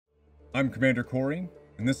I'm Commander Cory,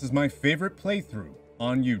 and this is my favorite playthrough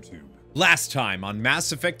on YouTube. Last time on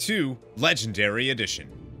Mass Effect 2 Legendary Edition.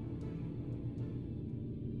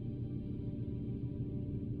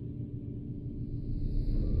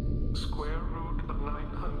 Square root of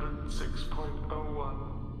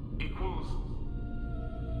 906.01 equals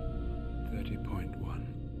 30.1.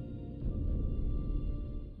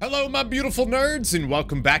 Hello, my beautiful nerds, and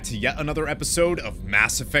welcome back to yet another episode of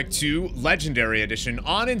Mass Effect 2 Legendary Edition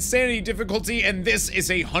on Insanity difficulty, and this is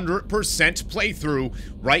a 100% playthrough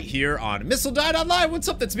right here on Missildine Online. What's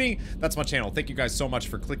up? That's me. That's my channel. Thank you guys so much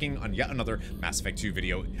for clicking on yet another Mass Effect 2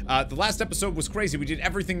 video. The last episode was crazy. We did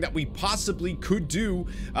everything that we possibly could do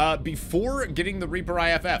before getting the Reaper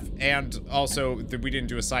IFF, and also we didn't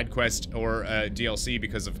do a side quest or DLC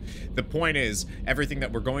because of the point is everything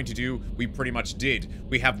that we're going to do, we pretty much did.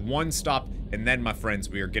 We have one stop, and then, my friends,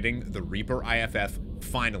 we are getting the Reaper IFF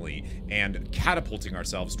finally, and catapulting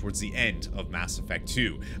ourselves towards the end of Mass Effect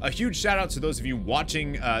 2. A huge shout out to those of you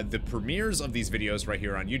watching the premieres of these videos right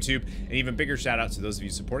here on YouTube, and even bigger shout out to those of you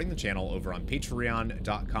supporting the channel over on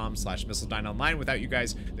patreon.com/MissildineOnline. Without you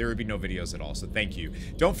guys, there would be no videos at all, so thank you.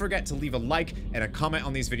 Don't forget to leave a like and a comment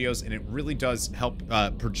on these videos, and it really does help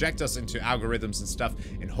project us into algorithms and stuff,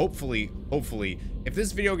 and hopefully, if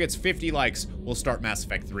this video gets 50 likes, we'll start Mass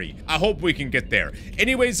Effect 3. I hope we can get there.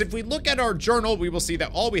 Anyways, if we look at our journal, we will see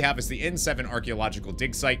that all we have is the N7 archaeological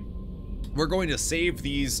dig site. We're going to save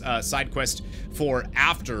these side quests for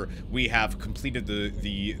after we have completed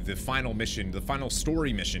the final mission, the final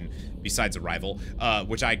story mission besides Arrival,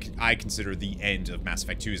 which I consider the end of Mass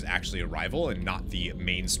Effect 2 is actually Arrival and not the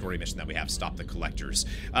main story mission that we have, Stop the Collectors.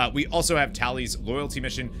 We also have Tally's loyalty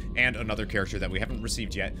mission, and another character that we haven't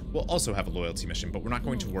received yet will also have a loyalty mission, but we're not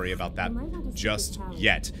going to worry about that just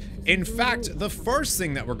yet. In fact, the first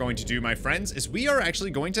thing that we're going to do, my friends, is we are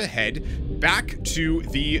actually going to head back to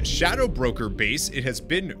the Shadow Broker base. It has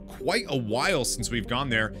been quite a while since we've gone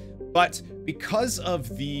there, but because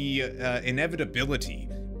of the inevitability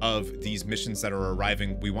of these missions that are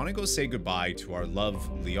arriving, we want to go say goodbye to our love,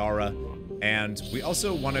 Liara, and we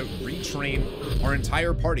also want to retrain our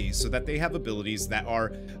entire party so that they have abilities that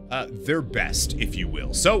are their best, if you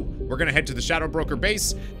will. So we're going to head to the Shadow Broker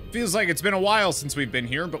base. Feels like it's been a while since we've been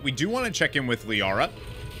here, but we do want to check in with Liara,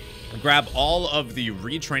 grab all of the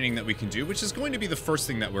retraining that we can do, which is going to be the first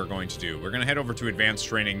thing that we're going to do. We're going to head over to advanced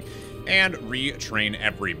training and retrain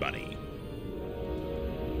everybody.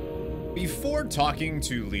 Before talking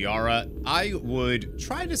to Liara, I would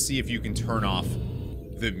try to see if you can turn off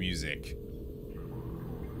the music.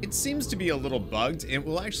 It seems to be a little bugged, and it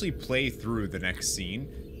will actually play through the next scene,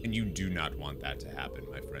 and you do not want that to happen,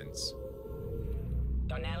 my friends.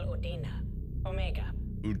 Donnell Udina, Omega.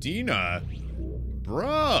 Udina?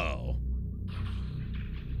 Bro.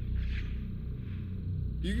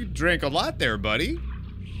 You drank a lot there, buddy.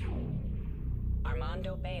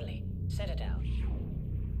 Armando Bailey, Citadel.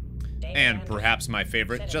 David And Anderson, perhaps my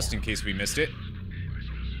favorite, Citadel. just in case we missed it.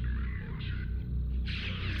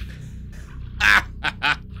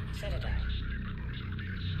 Citadel.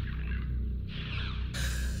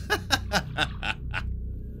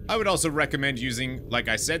 I would also recommend using, like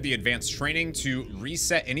I said, the advanced training to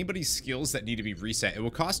reset anybody's skills that need to be reset. It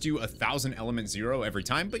will cost you 1,000 element 0 every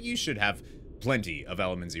time, but you should have plenty of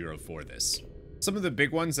element 0 for this. Some of the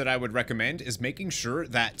big ones that I would recommend is making sure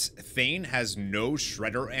that Thane has no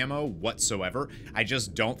shredder ammo whatsoever. I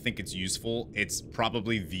just don't think it's useful. It's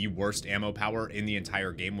probably the worst ammo power in the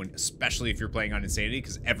entire game, especially if you're playing on Insanity,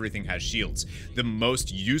 because everything has shields. The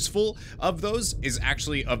most useful of those is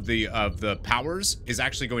actually of the powers is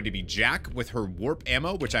actually going to be Jack with her warp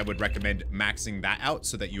ammo, which I would recommend maxing that out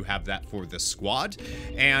so that you have that for the squad.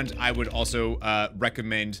 And I would also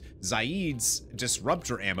recommend Zaid's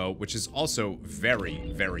disruptor ammo, which is also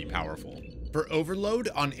very, very powerful. For overload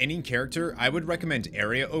on any character, I would recommend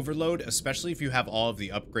area overload, especially if you have all of the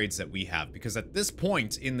upgrades that we have, because at this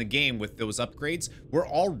point in the game with those upgrades, we're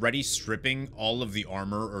already stripping all of the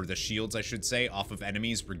armor, or the shields, I should say, off of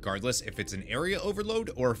enemies, regardless if it's an area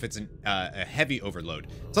overload or if it's a heavy overload.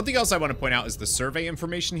 Something else I want to point out is the survey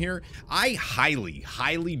information here. I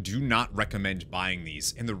highly do not recommend buying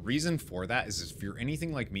these, and the reason for that is if you're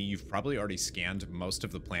anything like me, you've probably already scanned most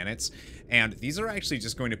of the planets, and these are actually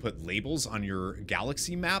just going to put labels on your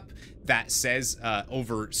galaxy map that says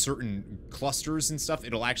over certain clusters and stuff,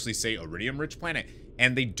 it'll actually say iridium rich planet,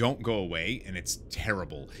 and they don't go away, and it's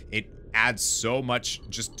terrible. It adds so much.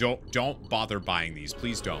 Just don't bother buying these.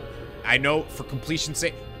 Please don't. I know for completion's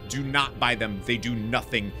sake, do not buy them. They do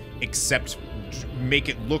nothing except make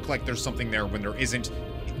it look like there's something there when there isn't.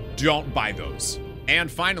 Don't buy those. And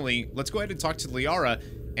finally, let's go ahead and talk to Liara.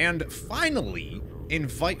 And finally,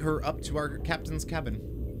 invite her up to our captain's cabin.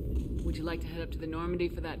 Would you like to head up to the Normandy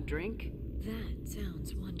for that drink? That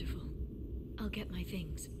sounds wonderful. I'll get my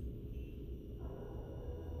things.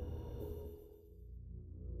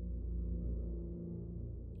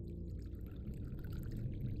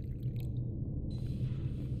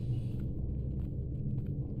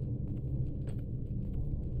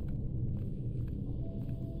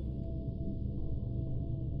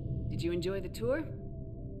 Did you enjoy the tour?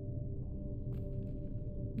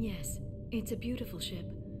 Yes, it's a beautiful ship.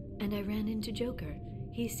 And I ran into Joker.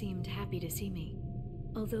 He seemed happy to see me.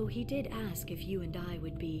 Although he did ask if you and I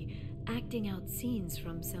would be acting out scenes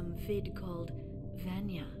from some vid called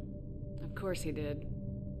Vanya. Of course he did.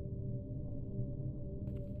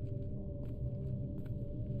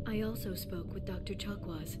 I also spoke with Dr.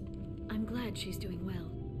 Chakwas. I'm glad she's doing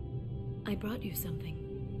well. I brought you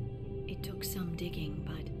something. It took some digging,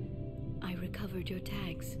 but I recovered your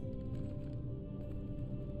tags.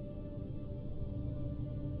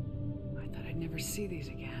 I thought I'd never see these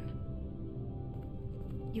again.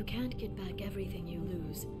 You can't get back everything you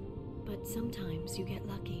lose, but sometimes you get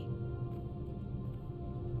lucky.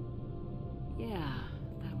 Yeah,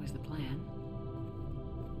 that was the plan.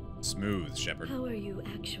 Smooth, Shepard. How are you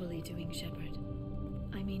actually doing, Shepard?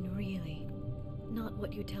 I mean, really. Not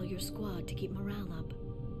what you tell your squad to keep morale up.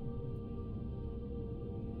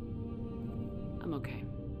 I'm okay.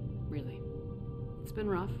 Really. It's been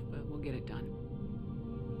rough, but we'll get it done.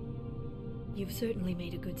 You've certainly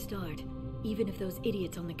made a good start, even if those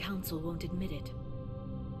idiots on the council won't admit it.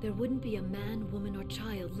 There wouldn't be a man, woman, or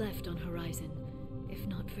child left on Horizon, if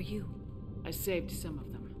not for you. I saved some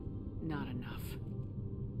of them. Not enough.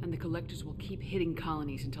 And the collectors will keep hitting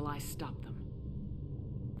colonies until I stop them.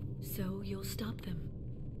 So you'll stop them.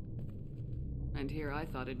 And here I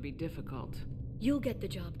thought it'd be difficult. You'll get the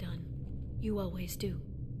job done. You always do.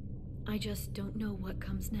 I just don't know what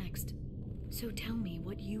comes next. So tell me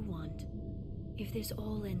what you want. If this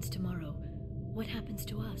all ends tomorrow, what happens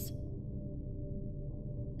to us?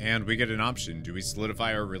 And we get an option. Do we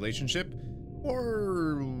solidify our relationship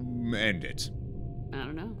or end it? I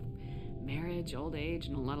don't know. Marriage, old age,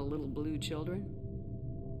 and a lot of little blue children.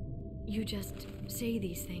 You just say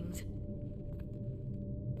these things.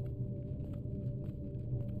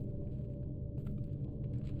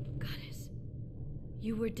 Goddess,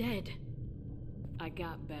 you were dead. I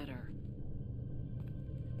got better.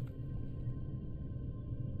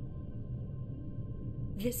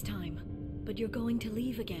 This time, but you're going to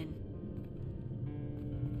leave again.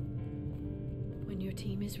 When your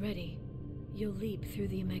team is ready, you'll leap through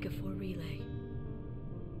the Omega-4 relay.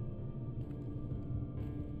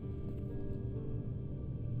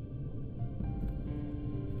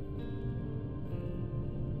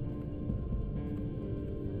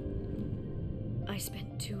 I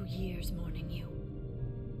spent 2 years mourning you.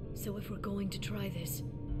 So if we're going to try this,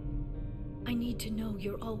 I need to know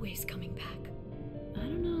you're always coming back. I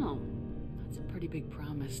don't know. That's a pretty big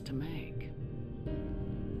promise to make.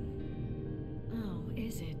 Oh,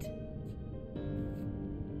 is it?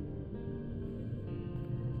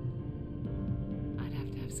 I'd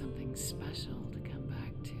have to have something special to come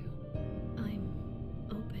back to. I'm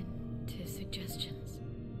open to suggestions.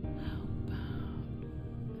 How about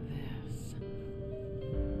this?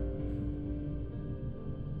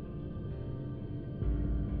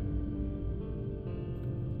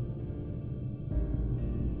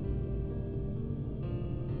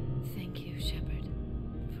 Thank you, Shepard,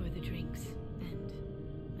 for the drinks and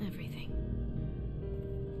everything.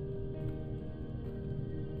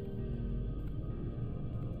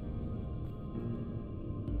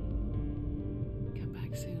 Come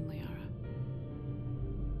back soon, Liara.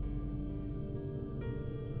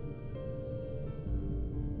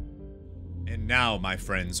 And now, my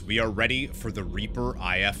friends, we are ready for the Reaper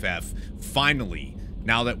IFF. Finally,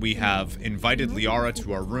 now that we have invited Liara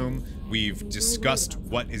to our room, we've discussed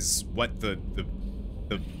what the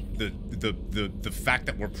fact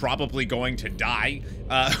that we're probably going to die.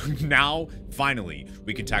 Now, finally,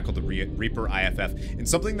 we can tackle the Reaper IFF. And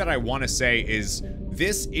something that I want to say is,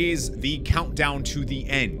 this is the countdown to the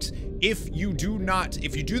end. If you do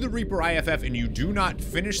the Reaper IFF and you do not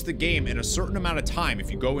finish the game in a certain amount of time,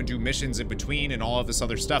 if you go and do missions in between and all of this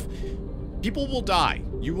other stuff, people will die.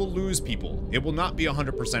 You will lose people. It will not be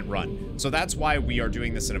 100% run. So that's why we are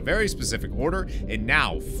doing this in a very specific order. And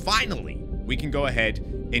now, finally, we can go ahead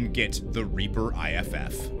and get the Reaper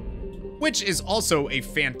IFF. which is also a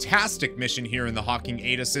fantastic mission here in the Hawking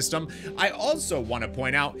Ada system. I also want to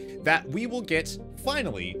point out that we will get,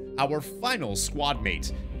 finally, our final squad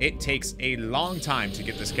mate. It takes a long time to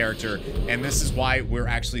get this character, and this is why we're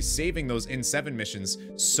actually saving those N7 missions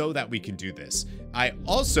so that we can do this. I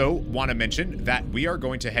also want to mention that we are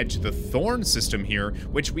going to head to the Thorn system here,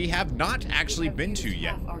 which we have not actually been to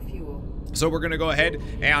yet. So we're going to go ahead,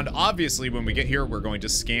 and obviously when we get here, we're going to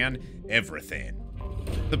scan everything.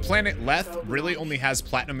 The planet Leth really only has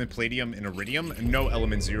platinum and palladium and iridium, no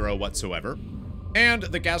element 0 whatsoever. And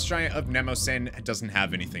the gas giant of Nemosin doesn't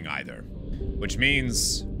have anything either, which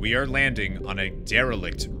means we are landing on a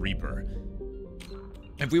derelict Reaper.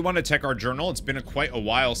 If we want to check our journal, it's been quite a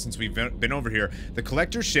while since we've been over here. The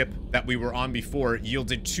collector ship that we were on before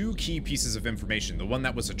yielded 2 key pieces of information. The one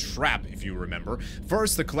that was a trap, if you remember.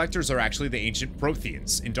 First, the collectors are actually the ancient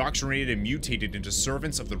Protheans, indoctrinated and mutated into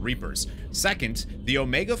servants of the Reapers. Second, the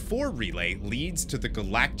Omega-4 relay leads to the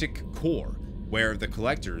galactic core, where the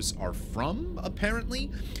collectors are from, apparently.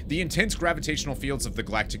 The intense gravitational fields of the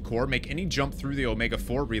galactic core make any jump through the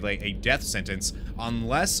Omega-4 relay a death sentence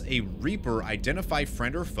unless a Reaper identify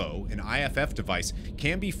friend or foe, an IFF device,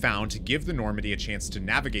 can be found to give the Normandy a chance to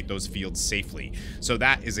navigate those fields safely. So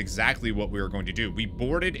that is exactly what we are going to do. We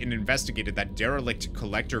boarded and investigated that derelict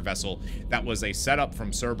collector vessel that was a setup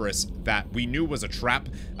from Cerberus that we knew was a trap,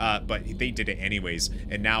 but they did it anyways.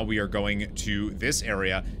 And now we are going to this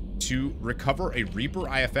area to recover a Reaper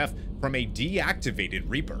IFF from a deactivated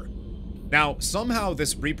Reaper. Now, somehow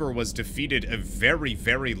this Reaper was defeated a very,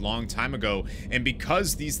 very long time ago, and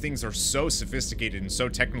because these things are so sophisticated and so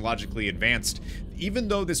technologically advanced, even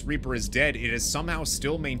though this Reaper is dead, it has somehow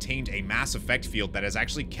still maintained a mass effect field that has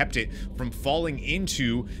actually kept it from falling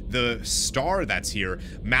into the star that's here.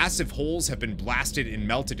 Massive holes have been blasted and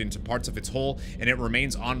melted into parts of its hull, and it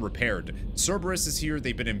remains unrepaired. Cerberus is here.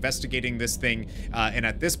 They've been investigating this thing, and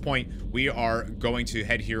at this point, we are going to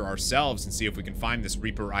head here ourselves and see if we can find this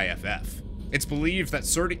Reaper IFF. It's believed that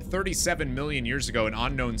 37 million years ago, an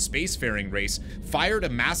unknown spacefaring race fired a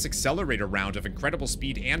mass accelerator round of incredible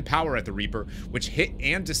speed and power at the Reaper, which hit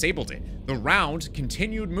and disabled it. The round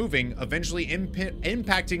continued moving, eventually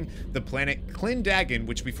impacting the planet Clindagan,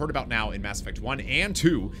 which we've heard about now in Mass Effect 1 and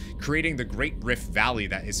 2, creating the Great Rift Valley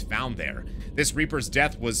that is found there. This Reaper's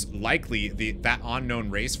death was likely that unknown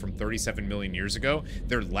race from 37 million years ago,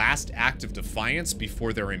 their last act of defiance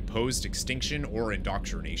before their imposed extinction or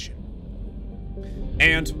indoctrination.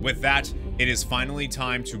 And with that, it is finally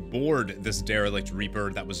time to board this derelict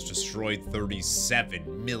Reaper that was destroyed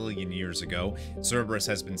 37 million years ago. Cerberus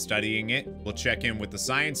has been studying it. We'll check in with the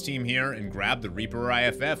science team here and grab the Reaper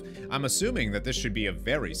IFF. I'm assuming that this should be a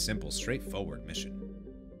very simple, straightforward mission.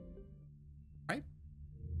 Right?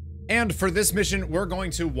 And for this mission, we're going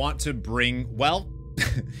to want to bring, well,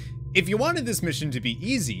 if you wanted this mission to be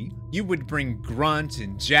easy, you would bring Grunt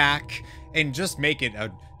and Jack and just make it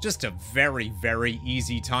just a very, very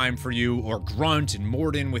easy time for you, or Grunt and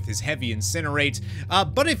Morden with his heavy incinerate.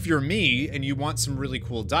 But if you're me and you want some really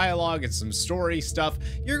cool dialogue and some story stuff,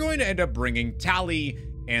 you're going to end up bringing Tali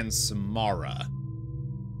and Samara.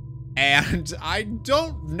 And I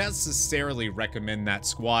don't necessarily recommend that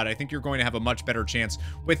squad. I think you're going to have a much better chance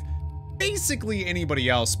with basically anybody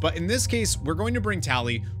else, but in this case, we're going to bring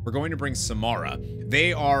Tali, we're going to bring Samara.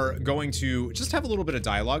 They are going to just have a little bit of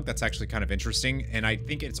dialogue that's actually kind of interesting, and I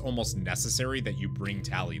think it's almost necessary that you bring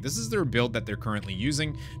Tali. This is their build that they're currently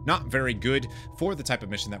using. Not very good for the type of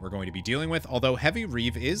mission that we're going to be dealing with, although Heavy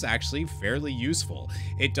Reeve is actually fairly useful.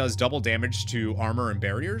 It does double damage to armor and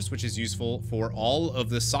barriers, which is useful for all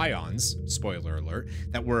of the Scions, spoiler alert,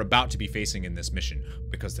 that we're about to be facing in this mission,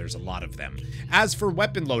 because there's a lot of them. As for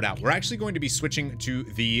weapon loadout, we're actually going to be switching to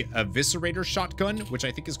the Eviscerator shotgun, which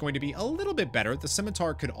I think is going to be a little bit better. The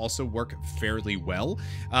Scimitar could also work fairly well,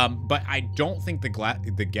 but I don't think the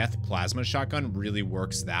Geth plasma shotgun really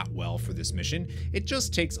works that well for this mission. It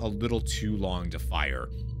just takes a little too long to fire.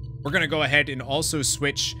 We're going to go ahead and also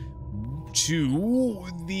switch to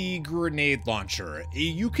the grenade launcher.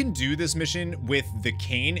 You can do this mission with the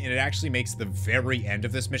cane, and it actually makes the very end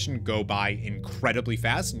of this mission go by incredibly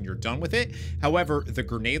fast and you're done with it. However, the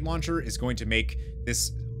grenade launcher is going to make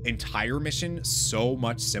this entire mission so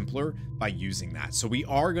much simpler by using that. So we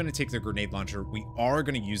are going to take the grenade launcher. We are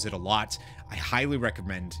going to use it a lot. I highly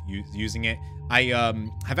recommend using it. I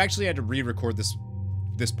have actually had to re-record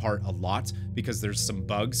this part a lot because there's some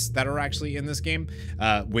bugs that are actually in this game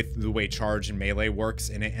with the way charge and melee works,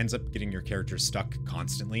 and it ends up getting your character stuck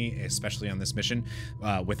constantly, especially on this mission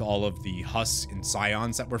with all of the husks and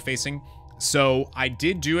scions that we're facing. So I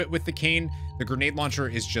did do it with the cane. The grenade launcher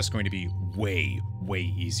is just going to be way, way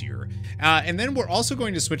easier. And then we're also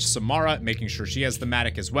going to switch Samara, making sure she has the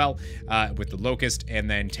Matic as well with the Locust. And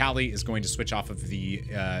then Tally is going to switch off of the,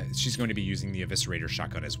 she's going to be using the Eviscerator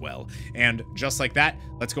shotgun as well. And just like that,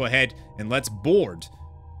 let's go ahead and let's board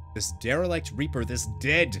this derelict Reaper, this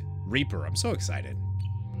dead Reaper. I'm so excited.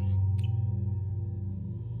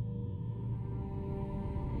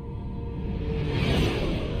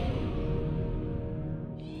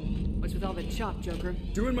 What's with all the chop, Joker?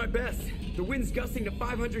 Doing my best. The wind's gusting to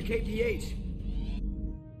 500 kph.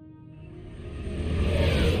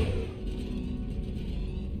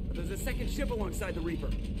 There's a second ship alongside the Reaper.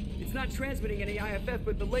 It's not transmitting any IFF,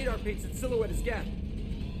 but the radar paints its silhouette as Geth.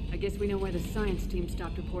 I guess we know why the science team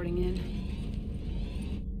stopped reporting in.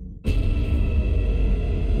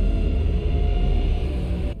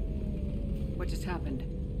 What just happened?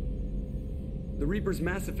 The Reaper's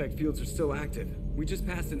Mass Effect fields are still active. We just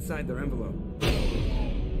passed inside their envelope.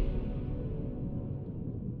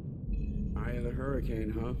 Eye of the hurricane,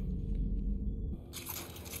 huh?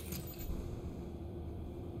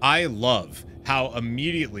 I love how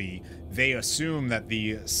immediately they assume that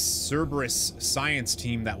the Cerberus science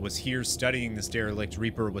team that was here studying this derelict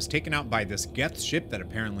Reaper was taken out by this Geth ship that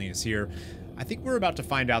apparently is here. I think we're about to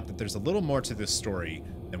find out that there's a little more to this story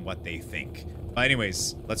than what they think. But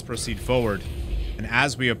anyways, let's proceed forward. And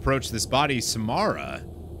as we approach this body, Samara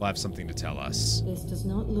will have something to tell us. This does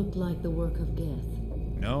not look like the work of Geth.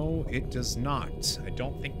 No, it does not. I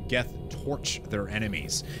don't think Geth torch their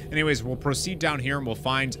enemies. Anyways, we'll proceed down here and we'll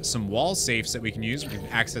find some wall safes that we can use. We can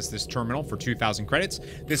access this terminal for 2,000 credits.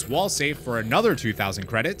 This wall safe for another 2,000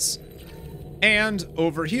 credits. And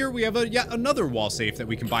over here, we have yet another wall safe that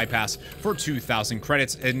we can bypass for 2,000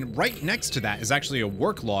 credits. And right next to that is actually a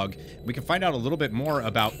work log. We can find out a little bit more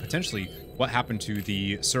about potentially what happened to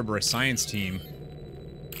the Cerberus science team,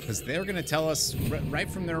 because they're going to tell us right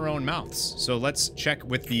from their own mouths. So let's check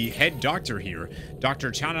with the head doctor here, Dr.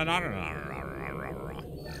 Chananara.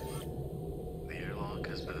 The airlock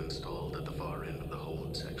has been installed at the far end of the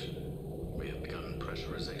hold section. We have begun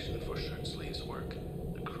pressurization for shirt sleeves work.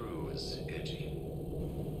 The crew is edgy.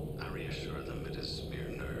 I reassure them it is mere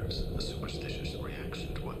nerves, a superstitious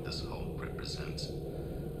reaction to what this hold represents.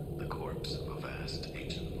 The corpse of a vast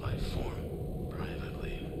ancient life form.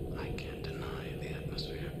 Privately, I can't deny the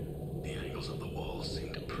atmosphere. The angles of the walls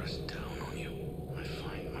seem to press down on you. I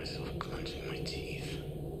find myself clenching my teeth.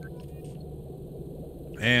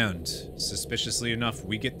 And, suspiciously enough,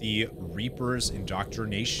 we get the Reaper's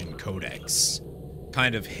Indoctrination Codex.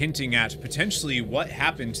 Kind of hinting at potentially what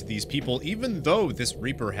happened to these people, even though this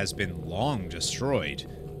Reaper has been long destroyed.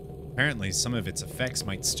 Apparently, some of its effects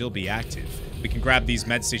might still be active. We can grab these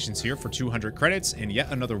med stations here for 200 credits and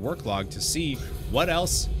yet another work log to see what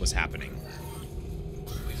else was happening.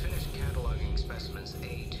 We finished cataloging specimens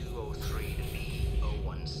A203 to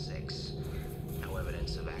B016. No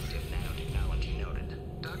evidence of active nanotechnology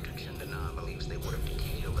noted. Dr. Chandana believes they would have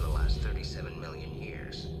decayed over the last 37 million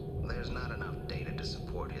years. There's not enough data to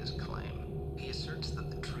support his claim. He asserts that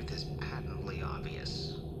the truth is patently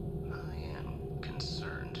obvious. I am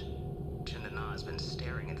concerned. Chandana has been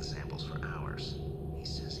staring at the samples for hours. He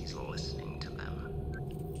says he's listening to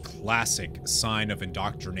them. Classic sign of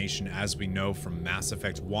indoctrination, as we know from Mass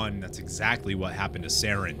Effect 1. That's exactly what happened to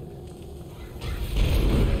Saren.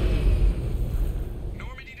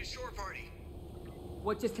 Normandy to shore party.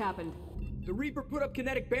 What just happened? The Reaper put up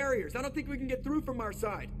kinetic barriers. I don't think we can get through from our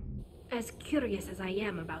side. As curious as I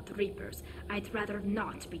am about the Reapers, I'd rather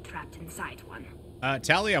not be trapped inside one.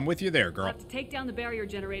 Tally, I'm with you there, We'll girl. have to take down the barrier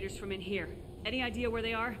generators from in here. Any idea where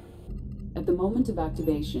they are? At the moment of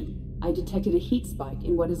activation, I detected a heat spike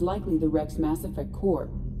in what is likely the Rex Mass Effect core,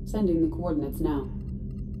 sending the coordinates now.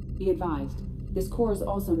 Be advised, this core is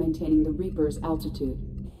also maintaining the Reaper's altitude.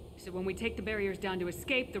 So when we take the barriers down to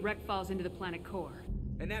escape, the wreck falls into the planet core.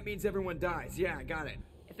 And that means everyone dies. Yeah, I got it.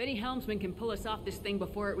 If any helmsman can pull us off this thing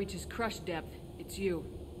before it reaches crush depth, it's you.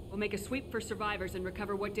 We'll make a sweep for survivors and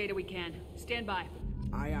recover what data we can. Stand by.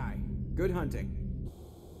 Aye, aye. Good hunting.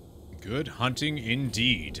 Good hunting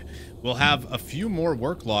indeed. We'll have a few more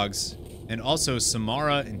work logs, and also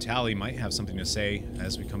Samara and Tally might have something to say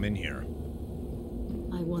as we come in here.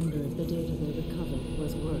 I wonder if the data they recovered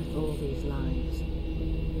was worth all these lives.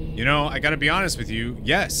 You know, I gotta be honest with you,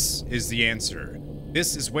 yes is the answer.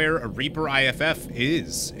 This is where a Reaper IFF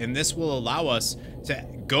is, and this will allow us to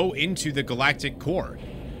go into the galactic core.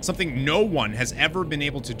 Something no one has ever been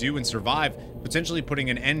able to do and survive, potentially putting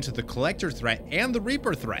an end to the Collector threat and the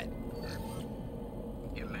Reaper threat.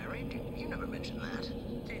 You're married? You never mentioned that.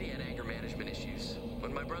 Katie had anger management issues.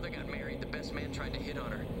 When my brother got married, the best man tried to hit on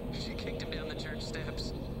her. She kicked him down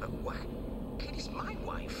What? Katie's my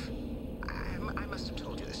wife. I must have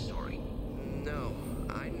told you this story. No,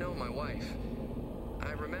 I know my wife.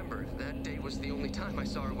 I remember that day was the only time I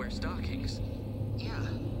saw her wear stockings. Yeah,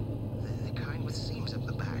 the kind with seams up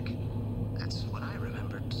the back. That's what I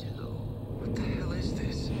remember too. What the hell is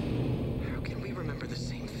this? How can we remember the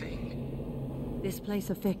same thing? This place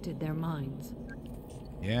affected their minds.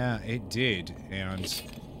 Yeah, it did. And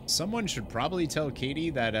someone should probably tell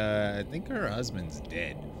Katie that I think her husband's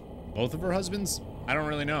dead. Both of her husbands? I don't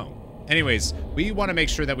really know. Anyways, we want to make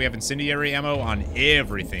sure that we have incendiary ammo on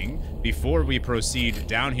everything before we proceed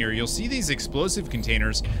down here. You'll see these explosive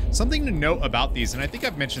containers. Something to note about these, and I think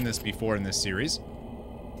I've mentioned this before in this series.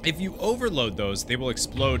 If you overload those, they will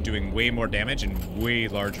explode, doing way more damage and way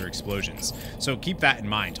larger explosions. So keep that in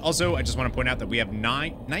mind. Also, I just want to point out that we have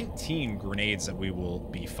 19 grenades that we will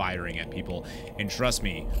be firing at people. And trust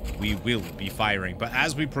me, we will be firing. But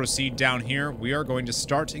as we proceed down here, we are going to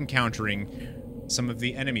start encountering some of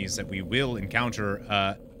the enemies that we will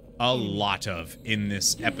encounter a lot of in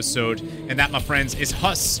this episode. And that, my friends, is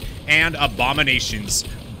Husks and Abominations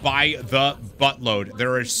by the buttload.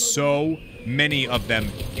 There are so many of them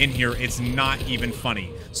in here, it's not even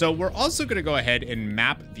funny. So we're also going to go ahead and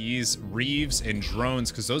map these Reaves and drones,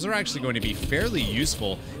 because those are actually going to be fairly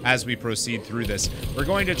useful as we proceed through this. We're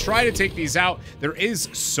going to try to take these out. There is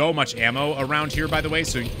so much ammo around here, by the way,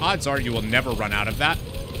 so odds are you will never run out of that.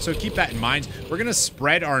 So keep that in mind. We're going to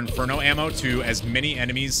spread our Inferno ammo to as many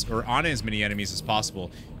enemies, or on as many enemies as possible,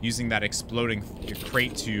 using that exploding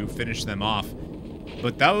crate to finish them off.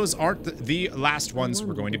 But those aren't the last ones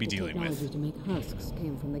we're going to be dealing with. The technology to make husks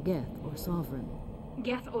came from the Geth or Sovereign.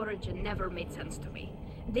 Geth origin never made sense to me.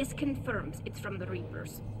 This confirms it's from the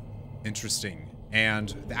Reapers. Interesting.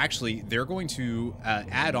 And actually, they're going to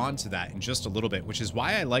add on to that in just a little bit, which is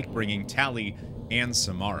why I like bringing Tali and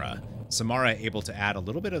Samara. Samara able to add a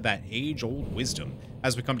little bit of that age-old wisdom.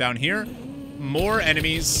 As we come down here, more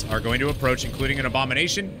enemies are going to approach, including an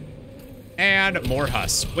Abomination. And more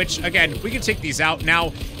Husks, which, again, we can take these out.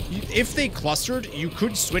 Now, if they clustered, you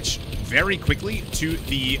could switch very quickly to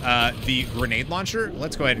the grenade launcher.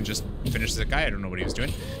 Let's go ahead and just finish that guy. I don't know what he was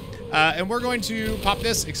doing. And we're going to pop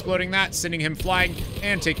this, exploding that, sending him flying,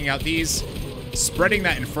 and taking out these. Spreading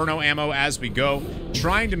that Inferno ammo as we go.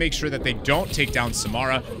 Trying to make sure that they don't take down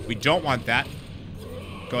Samara. We don't want that.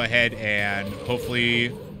 Go ahead and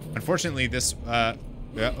hopefully... Unfortunately, this...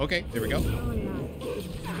 okay, there we go.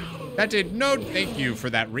 That did no thank you for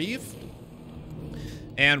that, Reeve.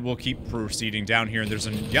 And we'll keep proceeding down here. And there's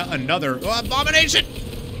yet another Abomination!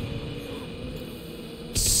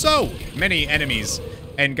 So many enemies.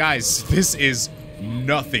 And guys, this is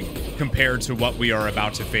nothing compared to what we are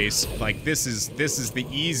about to face. Like, this is the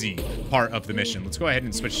easy part of the mission. Let's go ahead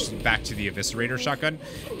and switch back to the Eviscerator shotgun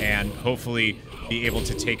and hopefully be able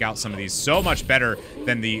to take out some of these. So much better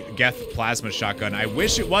than the Geth plasma shotgun. I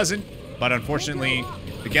wish it wasn't, but unfortunately,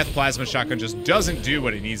 the Geth plasma shotgun just doesn't do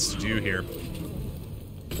what it needs to do here.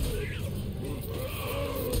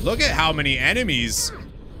 Look at how many enemies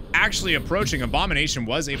actually approaching. Abomination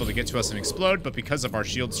was able to get to us and explode, but because of our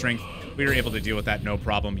shield strength, we were able to deal with that no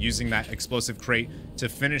problem, using that explosive crate to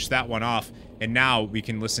finish that one off. And now we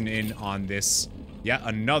can listen in on this, yet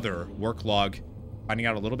another work log, finding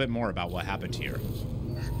out a little bit more about what happened here.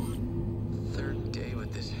 Third day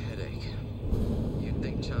with this headache. You'd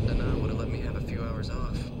think Chandana would have let me have a few hours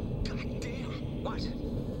off. God damn! What?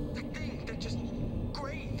 That thing, that just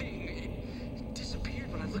gray thing, it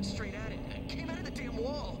disappeared when I looked straight at it. It came out of the damn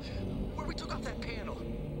wall, where we took off that panel.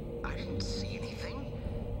 I didn't see anything.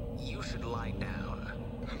 You should lie down.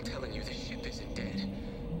 I'm telling you, the ship isn't dead.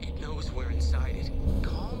 It knows we're inside it.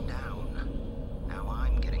 Calm down. Now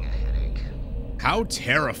I'm getting a headache. How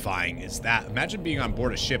terrifying is that? Imagine being on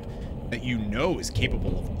board a ship that you know is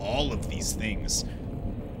capable of all of these things.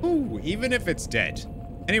 Ooh, even if it's dead.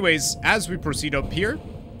 Anyways, as we proceed up here.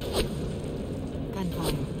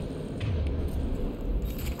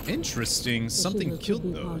 Interesting. Something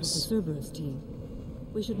killed those. The Cerberus team.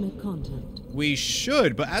 We should make contact. We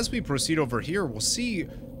should, but as we proceed over here, we'll see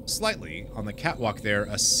slightly on the catwalk there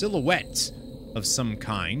a silhouette of some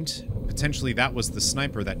kind. Potentially that was the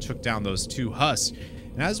sniper that took down those two Husks.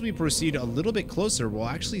 And as we proceed a little bit closer, we'll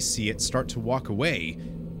actually see it start to walk away.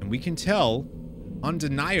 And we can tell,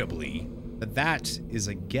 undeniably, that that is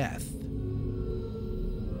a Geth.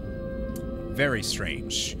 Very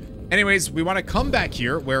strange. Anyways, we want to come back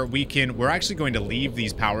here where we're actually going to leave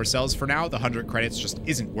these power cells for now. The 100 credits just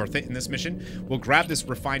isn't worth it in this mission. We'll grab this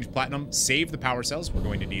refined platinum, save the power cells. We're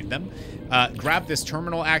going to need them. Grab this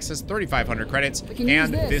terminal access, 3,500 credits,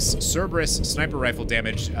 and this Cerberus sniper rifle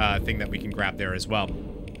damage thing that we can grab there as well.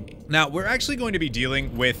 Now, we're actually going to be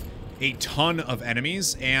dealing with a ton of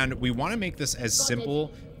enemies, and we want to make this as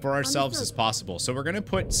simple for ourselves as possible. So we're going to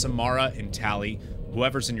put Samara and Tali,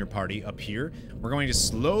 whoever's in your party, up here. We're going to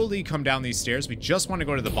slowly come down these stairs. We just want to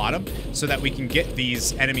go to the bottom so that we can get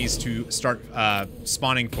these enemies to start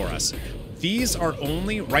spawning for us. These are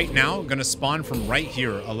only, right now, going to spawn from right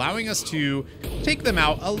here, allowing us to take them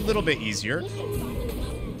out a little bit easier.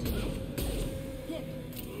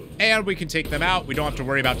 And we can take them out. We don't have to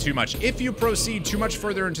worry about too much. If you proceed too much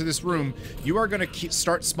further into this room, you are going to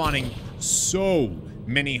start spawning so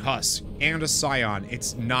many husks and a scion.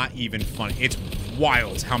 It's not even funny. It's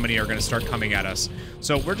wild how many are going to start coming at us.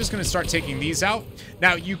 So we're just going to start taking these out.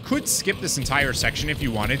 Now, you could skip this entire section if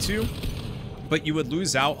you wanted to, but you would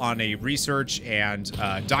lose out on a research and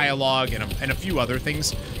dialogue and a few other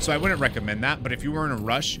things. So I wouldn't recommend that. But if you were in a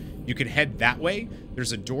rush, you could head that way.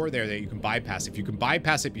 There's a door there that you can bypass. If you can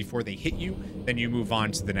bypass it before they hit you, then you move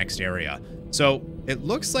on to the next area. So it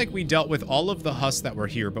looks like we dealt with all of the husks that were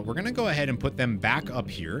here, but we're going to go ahead and put them back up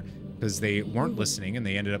here because they weren't listening and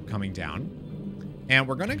they ended up coming down. And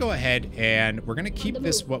we're going to go ahead and we're going to keep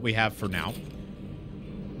this what we have for now.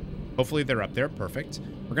 Hopefully they're up there. Perfect.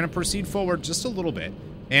 We're going to proceed forward just a little bit,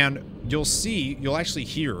 and you'll actually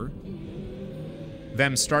hear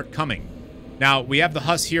them start coming. Now, we have the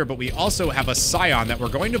husks here, but we also have a scion that we're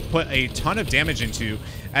going to put a ton of damage into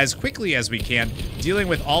as quickly as we can, dealing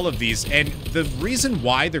with all of these. And the reason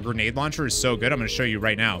why the grenade launcher is so good, I'm going to show you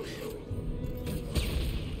right now.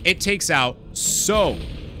 It takes out so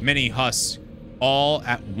many husks all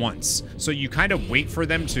at once. So you kind of wait for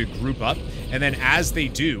them to group up, and then as they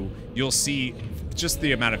do, you'll see just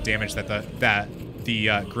the amount of damage that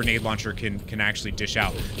the grenade launcher can actually dish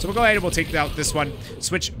out. So we'll go ahead and we'll take out this one,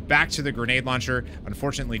 switch back to the grenade launcher.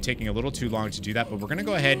 Unfortunately, taking a little too long to do that, but we're going to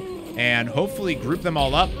go ahead and hopefully group them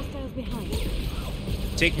all up,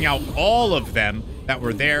 taking out all of them that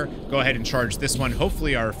were there. Go ahead and charge this one.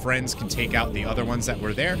 Hopefully our friends can take out the other ones that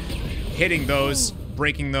were there, hitting those,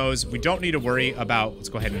 breaking those. We don't need to worry about, let's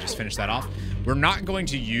go ahead and just finish that off. We're not going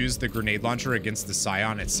to use the grenade launcher against the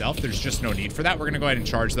scion itself. There's just no need for that. We're going to go ahead and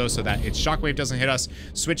charge those so that its shockwave doesn't hit us.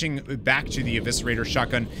 Switching back to the eviscerator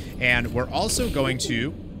shotgun. And we're also going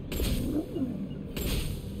to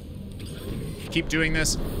keep doing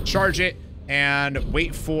this, charge it, and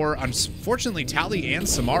wait for, unfortunately, Tali and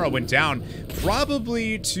Samara went down,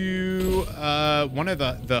 probably to one of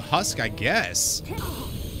the husk, I guess.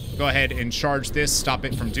 Go ahead and charge this, stop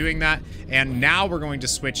it from doing that. And now we're going to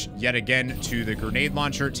switch yet again to the grenade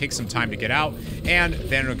launcher, take some time to get out, and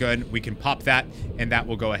then we're good. We can pop that, and that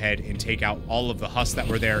will go ahead and take out all of the husks that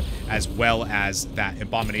were there, as well as that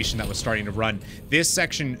abomination that was starting to run. This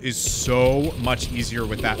section is so much easier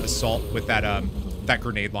with that assault, with that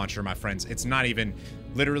grenade launcher, my friends. It's not even,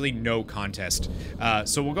 literally no contest.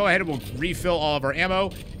 So we'll go ahead and we'll refill all of our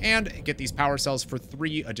ammo and get these power cells for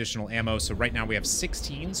 3 additional ammo. So right now we have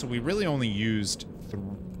 16, so we really only used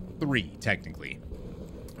 3 technically.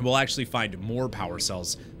 We'll actually find more power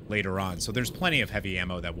cells later on. So there's plenty of heavy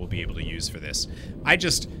ammo that we'll be able to use for this.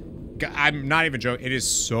 I'm not even joking. It is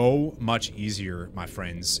so much easier, my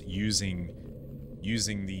friends, using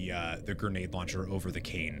the grenade launcher over the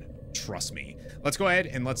cane. Trust me. Let's go ahead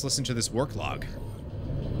and let's listen to this work log.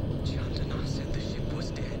 Chandana said the ship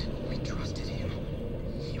was dead. We trusted him.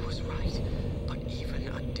 He was right. But even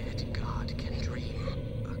a dead god can dream.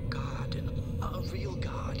 A god, a real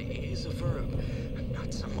god, is a verb.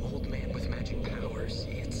 Not some old man with magic powers.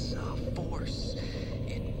 It's a force.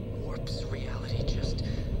 It warps reality just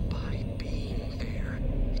by being there.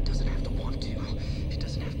 It doesn't have to want to. It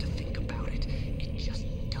doesn't have to think about it. It just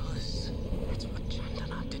does. That's what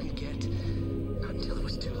Chandana didn't get. Not until it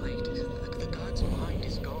was too late. The god's mind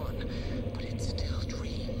is gone, but it still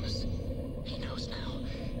dreams. He knows now.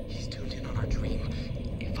 He's tuned in on our dream.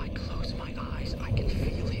 If I close my eyes, I can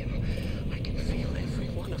feel him. I can feel every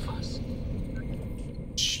one of us.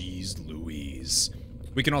 Jeez Louise.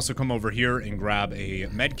 We can also come over here and grab a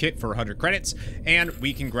med kit for 100 credits, and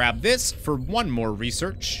we can grab this for 1 more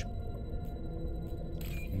research.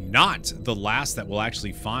 Not the last that we'll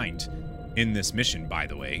actually find in this mission, by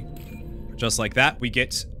the way. Just like that, we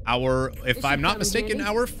get our, if I'm not mistaken,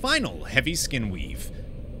 our final heavy skin weave.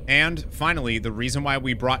 And finally, the reason why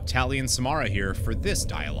we brought Tali and Samara here for this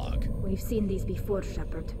dialogue. We've seen these before,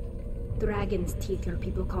 Shepard. Dragon's teeth, your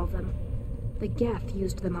people call them. The Geth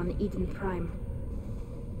used them on Eden Prime.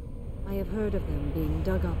 I have heard of them being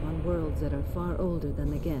dug up on worlds that are far older than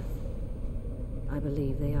the Geth. I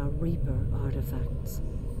believe they are Reaper artifacts.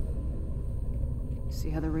 See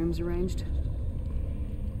how the room's arranged?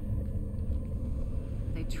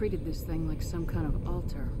 They treated this thing like some kind of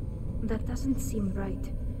altar. That doesn't seem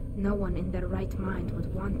right. No one in their right mind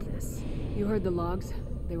would want this. You heard the logs?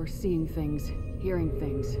 They were seeing things, hearing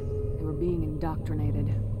things. They were being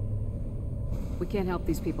indoctrinated. We can't help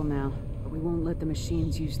these people now, but we won't let the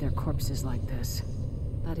machines use their corpses like this.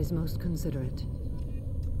 That is most considerate.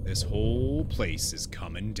 This whole place is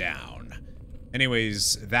coming down.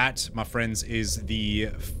 Anyways, that, my friends, is the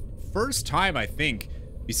first time, I think,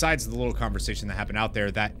 besides the little conversation that happened out there,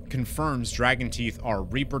 that confirms Dragon Teeth are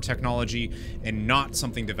Reaper technology and not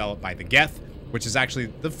something developed by the Geth, which is actually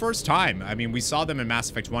the first time. I mean, we saw them in Mass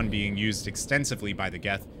Effect 1 being used extensively by the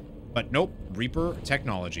Geth, but nope, Reaper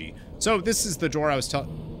technology. So this is the door I was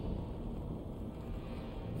telling...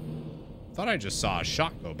 Thought I just saw a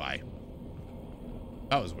shot go by.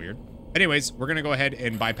 That was weird. Anyways, we're gonna go ahead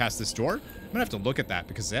and bypass this door. I'm gonna have to look at that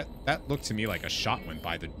because that looked to me like a shot went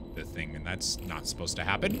by the thing, and that's not supposed to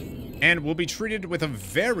happen. And we'll be treated with a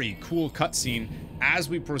very cool cutscene as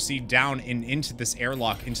we proceed down and into this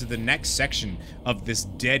airlock, into the next section of this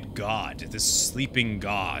dead god, this sleeping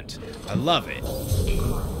god. I love it.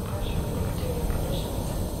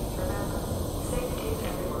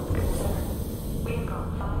 We've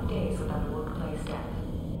got 5 days without a workplace death.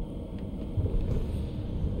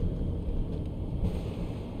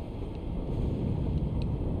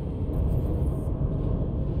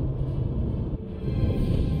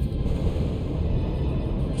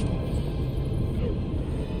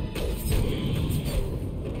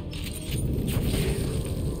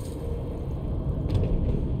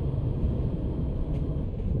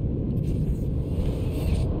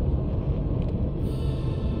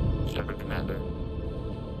 Shepard, Commander.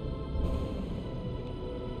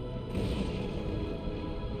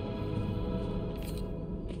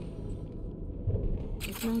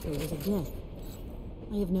 The sniper was a Geth.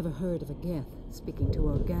 I have never heard of a Geth speaking to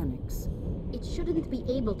organics. It shouldn't be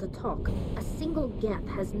able to talk. A single Geth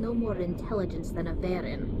has no more intelligence than a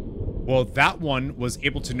Varen. Well, that one was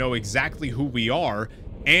able to know exactly who we are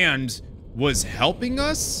and was helping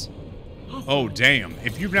us? Oh, damn.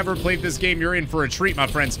 If you've never played this game, you're in for a treat, my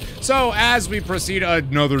friends. So, as we proceed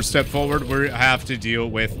another step forward, we have to deal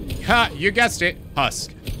with, you guessed it,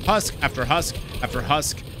 Husk. Husk after Husk after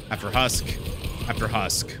Husk after Husk after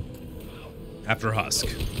Husk after Husk.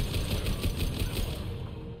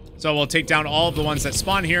 So we'll take down all of the ones that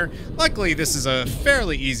spawn here. Luckily, this is a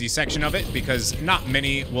fairly easy section of it because not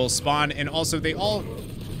many will spawn, and also they all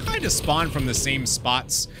kind of spawn from the same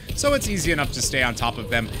spots, so it's easy enough to stay on top of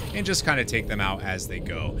them and just kind of take them out as they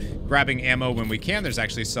go. Grabbing ammo when we can. There's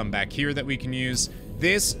actually some back here that we can use.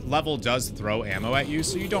 This level does throw ammo at you,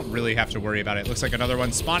 so you don't really have to worry about it. Looks like another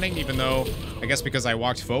one spawning, even though, I guess because I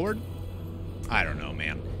walked forward? I don't know,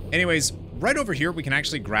 man. Anyways, right over here, we can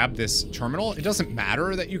actually grab this terminal. It doesn't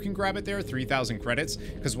matter that you can grab it there, 3,000 credits,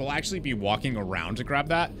 because we'll actually be walking around to grab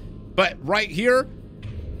that. But right here,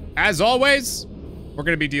 as always, we're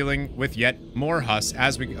going to be dealing with yet more Hus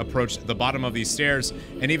as we approach the bottom of these stairs.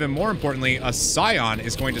 And even more importantly, a Scion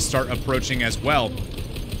is going to start approaching as well.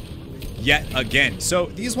 Yet again. So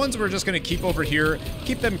these ones we're just going to keep over here,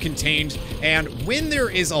 keep them contained, and when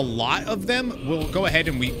there is a lot of them, we'll go ahead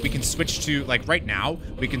and we can switch to, like right now,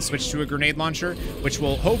 we can switch to a grenade launcher, which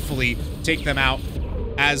will hopefully take them out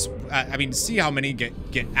as, I mean, see how many get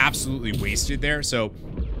absolutely wasted there. So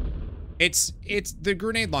it's the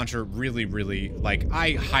grenade launcher really, like,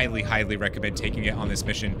 I highly recommend taking it on this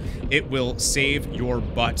mission. It will save your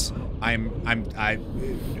butt.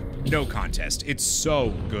 No contest. It's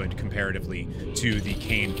so good comparatively to the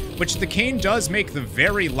cane, which the cane does make the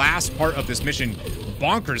very last part of this mission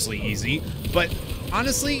bonkersly easy, but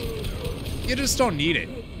honestly, you just don't need it.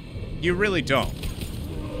 You really don't.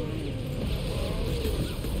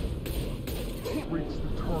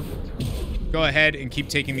 Go ahead and keep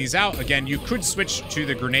taking these out. Again, you could switch to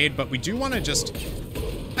the grenade, but we do want to just...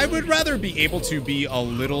 I would rather be able to be a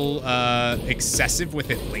little excessive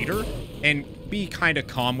with it later and be kind of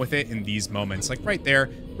calm with it in these moments. Like right there,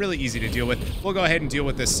 really easy to deal with. We'll go ahead and deal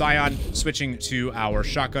with this Scion, switching to our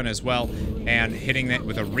shotgun as well and hitting it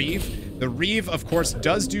with a Reeve. The Reeve, of course,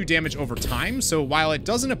 does do damage over time, so while it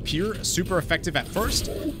doesn't appear super effective at first,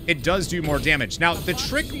 it does do more damage. Now, the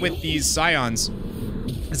trick with these Scions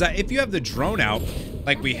is that if you have the drone out,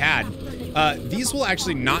 like we had, these will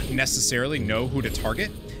actually not necessarily know who to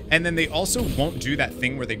target. And then they also won't do that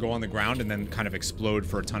thing where they go on the ground and then kind of explode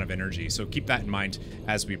for a ton of energy. So keep that in mind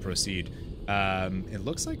as we proceed. It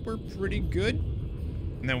looks like we're pretty good.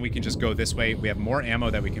 And then we can just go this way. We have more ammo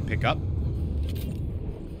that we can pick up.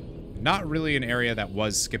 Not really an area that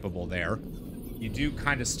was skippable there. You do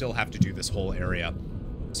kind of still have to do this whole area.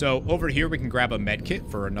 So over here, we can grab a med kit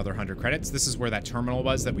for another 100 credits. This is where that terminal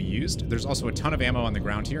was that we used. There's also a ton of ammo on the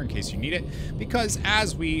ground here in case you need it, because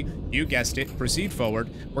as we, you guessed it, proceed forward,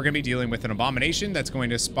 we're going to be dealing with an abomination that's going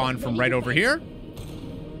to spawn from right over here.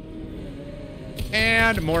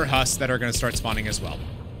 And more husks that are going to start spawning as well.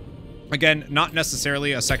 Again, not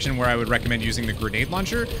necessarily a section where I would recommend using the grenade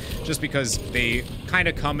launcher, just because they kind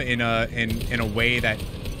of come in a way that,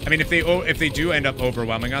 I mean, if they do end up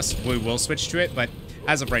overwhelming us, we will switch to it. But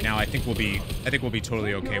as of right now, I think we'll be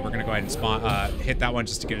totally okay. We're gonna go ahead and spawn, hit that one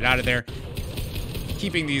just to get it out of there.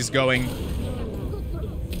 Keeping these going.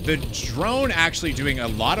 The drone actually doing a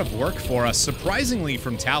lot of work for us, surprisingly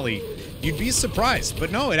from Tally. You'd be surprised,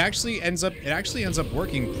 but no, it actually ends up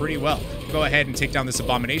working pretty well. Go ahead and take down this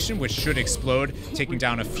abomination, which should explode, taking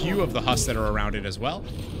down a few of the husks that are around it as well.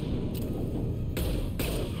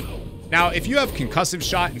 Now, if you have concussive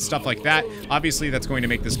shot and stuff like that, obviously that's going to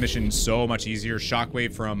make this mission so much easier.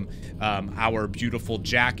 Shockwave from our beautiful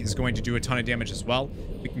Jack is going to do a ton of damage as well.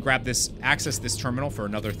 We can grab this, access this terminal for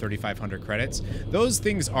another 3,500 credits. Those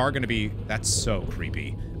things are going to be, that's so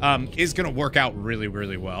creepy, is going to work out really,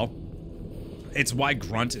 really well. It's why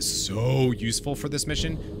Grunt is so useful for this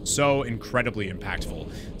mission, so incredibly impactful.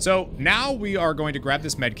 So now we are going to grab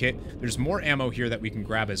this med kit. There's more ammo here that we can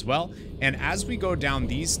grab as well. And as we go down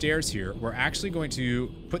these stairs here, we're actually going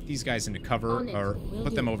to put these guys into cover, or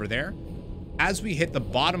put them over there. As we hit the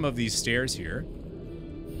bottom of these stairs here,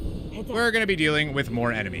 we're going to be dealing with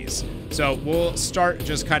more enemies. So we'll start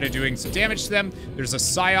just kind of doing some damage to them. There's a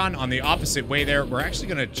Scion on the opposite way there. We're actually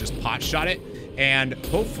going to just pot shot it and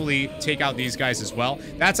hopefully take out these guys as well.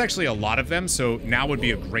 That's actually a lot of them, so now would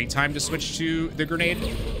be a great time to switch to the grenade.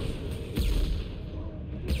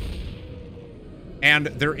 And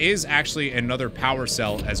there is actually another power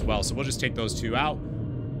cell as well, so we'll just take those two out.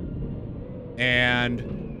 And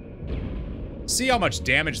see how much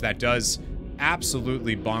damage that does.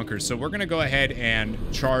 Absolutely bonkers. So we're going to go ahead and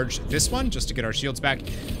charge this one just to get our shields back.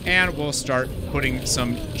 And we'll start putting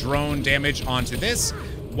some drone damage onto this.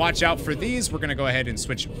 Watch out for these. We're going to go ahead and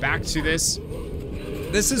switch back to this.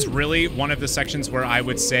 This is really one of the sections where I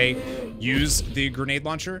would say use the grenade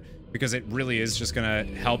launcher, because it really is just going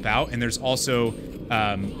to help out. And there's also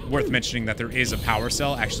worth mentioning that there is a power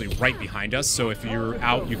cell actually right behind us. So if you're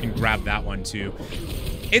out, you can grab that one too.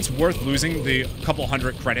 It's worth losing the couple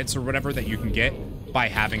 100 credits or whatever that you can get by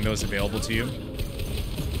having those available to you.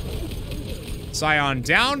 Scion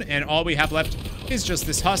down, and all we have left is just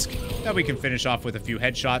this husk that we can finish off with a few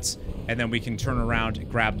headshots, and then we can turn around and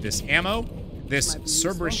grab this ammo, this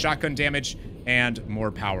Cerberus shotgun damage, and more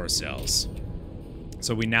power cells.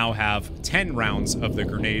 So we now have 10 rounds of the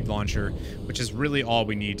grenade launcher, which is really all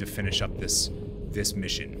we need to finish up this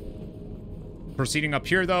mission. Proceeding up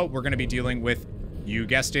here, though, we're going to be dealing with, you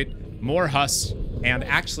guessed it, more husks, and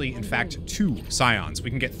actually, in fact, 2 Scions.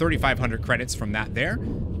 We can get 3,500 credits from that there.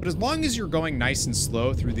 But as long as you're going nice and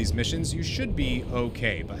slow through these missions, you should be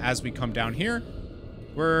okay. But as we come down here,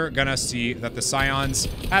 we're gonna see that the Scions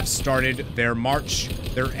have started their march,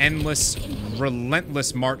 their endless,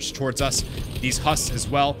 relentless march towards us. These husks as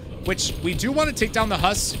well, which we do want to take down the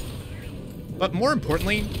husks. But more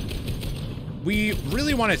importantly, we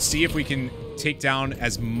really want to see if we can take down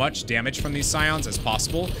as much damage from these Scions as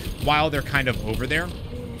possible while they're kind of over there,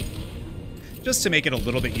 just to make it a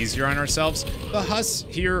little bit easier on ourselves. The husks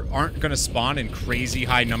here aren't going to spawn in crazy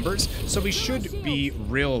high numbers, so we should be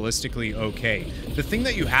realistically okay. The thing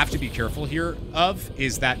that you have to be careful here of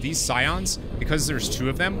is that these Scions, because there's 2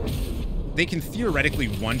 of them, they can theoretically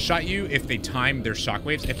one-shot you if they time their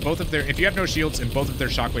shockwaves. If you have no shields and both of their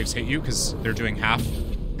shockwaves hit you, because they're doing half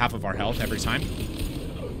of our health every time.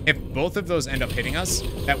 If both of those end up hitting us,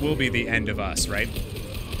 that will be the end of us, right?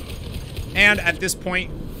 And at this point,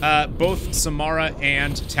 both Samara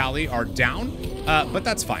and Tally are down, but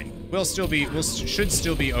that's fine. Should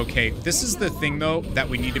still be okay. This is the thing, though, that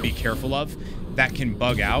we need to be careful of that can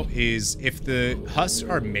bug out, is if the husks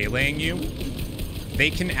are meleeing you, they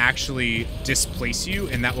can actually displace you,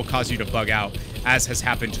 and that will cause you to bug out, as has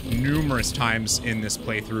happened numerous times in this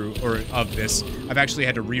playthrough, or of this. I've actually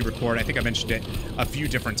had to re-record. I think I mentioned it a few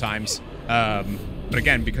different times. But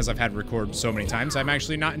again, because I've had to record so many times, I'm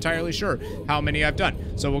actually not entirely sure how many I've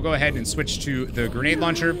done. So we'll go ahead and switch to the grenade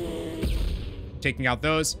launcher, taking out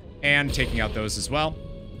those, and taking out those as well.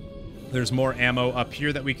 There's more ammo up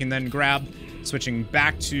here that we can then grab. Switching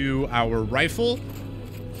back to our rifle.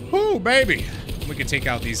 Woo, baby! We can take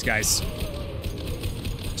out these guys.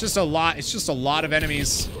 It's just a lot of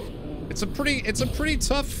enemies. It's a pretty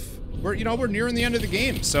tough. We're nearing the end of the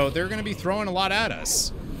game, so they're gonna be throwing a lot at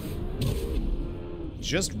us.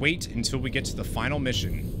 Just wait until we get to the final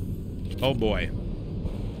mission. Oh boy.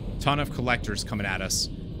 Ton of collectors coming at us.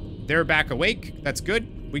 They're back awake. That's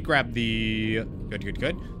good. We grab the...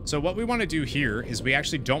 Good. So what we want to do here is we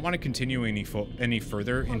actually don't want to continue any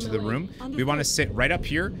further into the room. We want to sit right up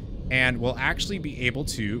here, and we'll actually be able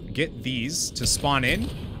to get these to spawn in.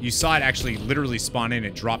 You saw it actually literally spawn in.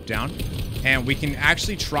 It dropped down. And we can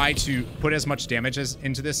actually try to put as much damage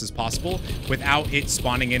into this as possible without it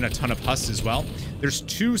spawning in a ton of husks as well. There's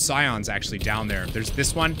 2 scions actually down there. There's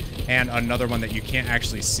this one and another one that you can't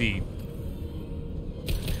actually see.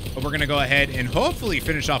 But we're going to go ahead and hopefully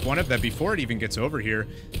finish off one of them before it even gets over here.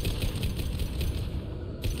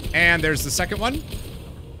 And there's the second one.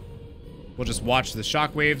 We'll just watch the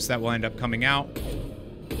shockwaves that will end up coming out.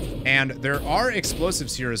 And there are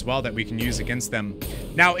explosives here as well that we can use against them.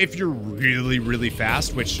 Now, if you're really, really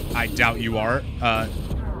fast, which I doubt you are,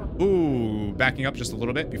 backing up just a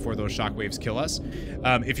little bit before those shockwaves kill us.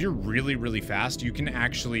 If you're really, really fast, you can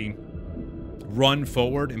actually run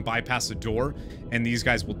forward and bypass a door, and these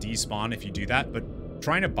guys will despawn if you do that. But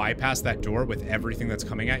trying to bypass that door with everything that's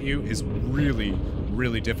coming at you is really,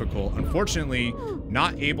 really difficult. Unfortunately,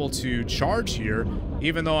 not able to charge here,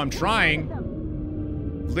 even though I'm trying.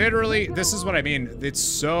 Literally, this is what I mean. It's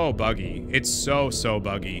so buggy. It's so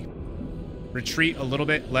buggy. Retreat a little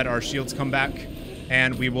bit, let our shields come back,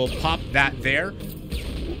 and we will pop that there.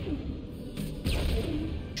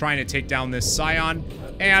 Trying to take down this scion.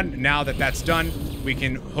 And now that that's done, we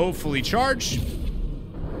can hopefully charge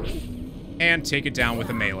and take it down with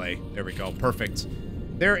a melee. There we go. Perfect.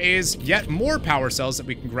 There is yet more power cells that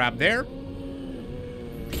we can grab there.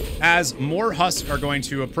 As more husks are going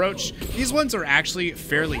to approach, these ones are actually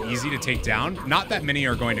fairly easy to take down. Not that many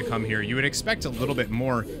are going to come here. You would expect a little bit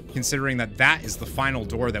more, considering that that is the final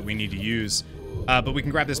door that we need to use. But we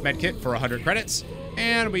can grab this medkit for 100 credits,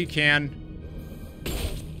 and we can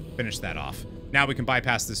finish that off. Now we can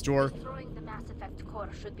bypass this door. Destroying the Mass Effect core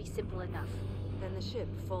should be simple enough. Then the ship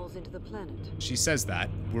falls into the planet. She says that.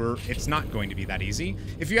 It's not going to be that easy.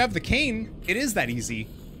 If you have the cane, it is that easy.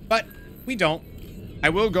 But we don't. I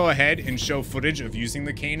will go ahead and show footage of using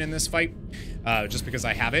the cane in this fight, just because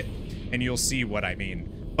I have it, and you'll see what I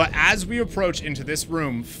mean. But as we approach into this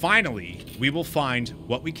room, finally, we will find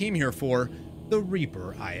what we came here for, the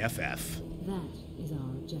Reaper IFF. That is our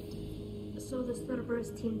objective. So the Cerberus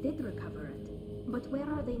team did recover it. But where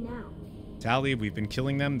are they now? Tally, we've been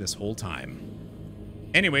killing them this whole time.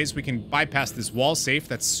 Anyways, we can bypass this wall safe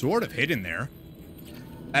that's sort of hidden there.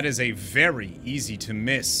 That is a very easy to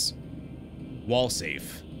miss wall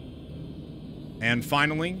safe. And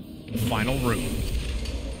finally, final room.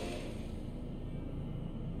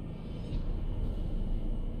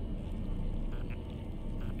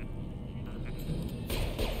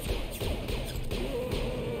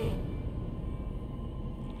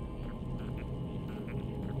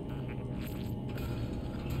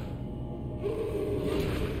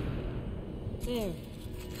 There.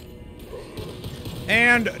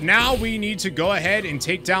 And now we need to go ahead and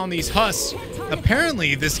take down these husks.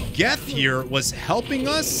 Apparently, this Geth here was helping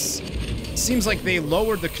us. Seems like they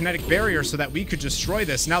lowered the kinetic barrier so that we could destroy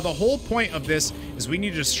this. Now, the whole point of this is we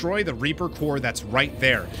need to destroy the Reaper core that's right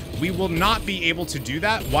there. We will not be able to do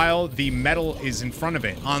that while the metal is in front of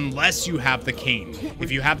it, unless you have the cane. If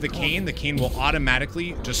you have the cane will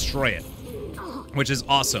automatically destroy it, which is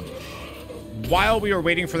awesome. While we are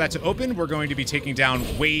waiting for that to open, we're going to be taking down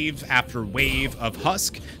wave after wave of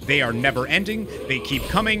husk. They are never ending. They keep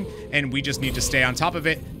coming, and we just need to stay on top of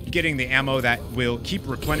it, getting the ammo that will keep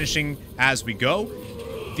replenishing as we go.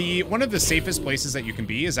 One of the safest places that you can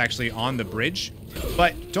be is actually on the bridge,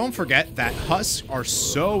 but don't forget that husks are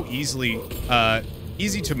so easy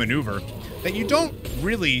to maneuver that you don't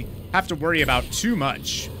really have to worry about too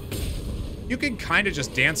much. You can kind of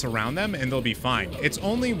just dance around them and they'll be fine. It's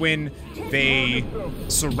only when they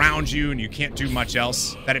surround you and you can't do much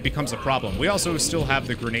else that it becomes a problem. We also still have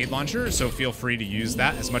the grenade launcher, so feel free to use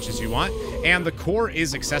that as much as you want. And the core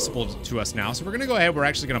is accessible to us now, so we're gonna go ahead. We're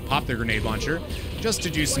actually gonna pop the grenade launcher just to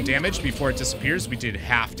do some damage before it disappears. We did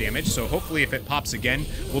half damage, so hopefully if it pops again,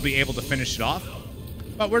 we'll be able to finish it off.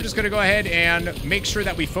 But we're just gonna go ahead and make sure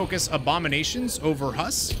that we focus abominations over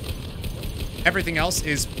husks. Everything else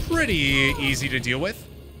is pretty easy to deal with.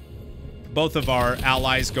 Both of our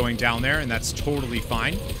allies going down there, and that's totally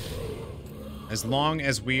fine. As long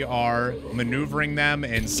as we are maneuvering them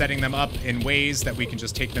and setting them up in ways that we can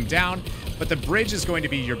just take them down. But the bridge is going to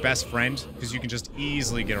be your best friend, because you can just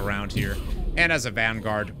easily get around here. And as a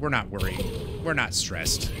vanguard, we're not worried. We're not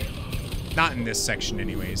stressed. Not in this section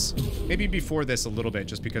anyways. Maybe before this a little bit,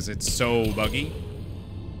 just because it's so buggy.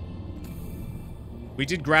 We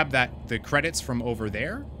did grab the credits from over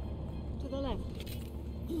there. To the left.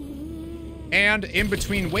 And in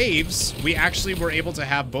between waves, we actually were able to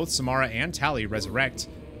have both Samara and Tali resurrect.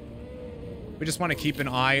 We just want to keep an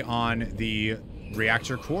eye on the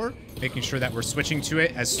reactor core, making sure that we're switching to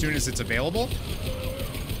it as soon as it's available.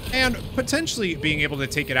 And potentially being able to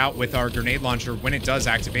take it out with our grenade launcher when it does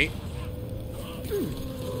activate.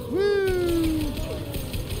 Woo!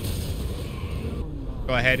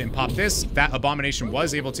 Go ahead and pop this. That abomination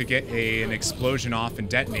was able to get an explosion off and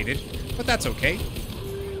detonated, but that's okay.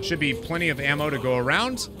 Should be plenty of ammo to go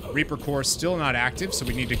around. Reaper core still not active, so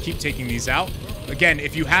we need to keep taking these out. Again,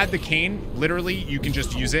 if you had the cane, literally, you can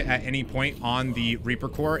just use it at any point on the Reaper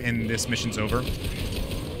core, and this mission's over.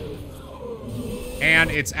 And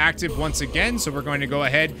it's active once again, so we're going to go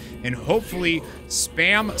ahead and hopefully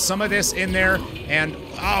spam some of this in there. And,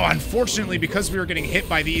 oh, unfortunately, because we were getting hit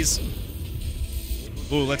by these...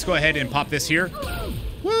 Ooh, let's go ahead and pop this here.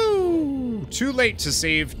 Woo! Too late to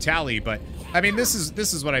save Tali, but... I mean, this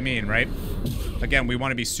is what I mean, right? Again, we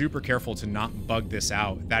want to be super careful to not bug this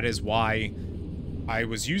out. That is why I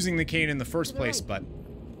was using the cane in the first place, but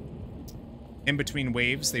in between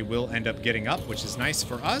waves, they will end up getting up, which is nice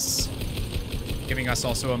for us. Giving us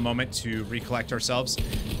also a moment to recollect ourselves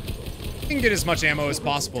and get as much ammo as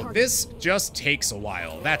possible. This just takes a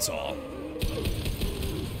while, that's all.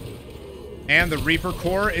 And the Reaper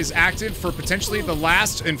core is active for potentially the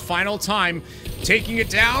last and final time. Taking it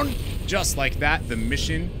down. Just like that, the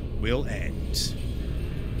mission will end.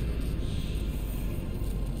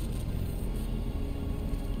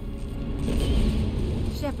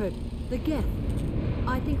 Shepard, the Geth.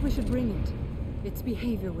 I think we should bring it. Its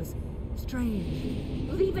behavior was strange.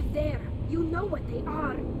 Leave it there. You know what they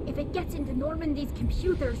are. If it gets into Normandy's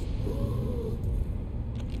computers...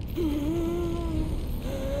 You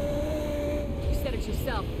said it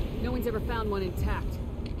yourself. No one's ever found one intact.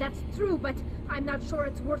 That's true, but I'm not sure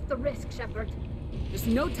it's worth the risk, Shepard. There's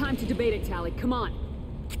no time to debate it, Tali. Come on.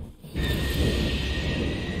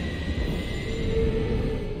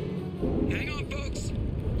 Hang on, folks.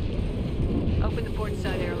 Open the port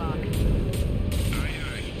side airlock. Aye,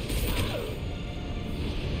 aye.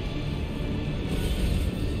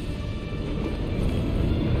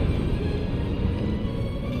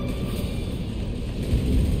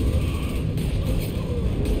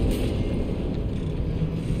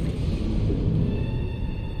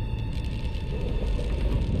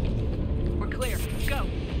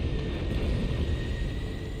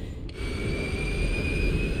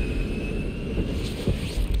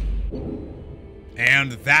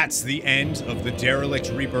 And that's the end of the derelict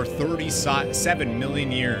Reaper. 37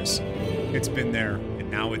 million years it's been there, and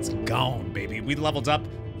now it's gone, baby. We leveled up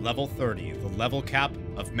level 30, the level cap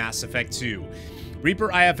of Mass Effect 2.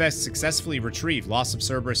 Reaper IFF successfully retrieved loss of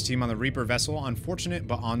Cerberus team on the Reaper vessel. Unfortunate,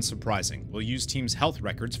 but unsurprising. We'll use team's health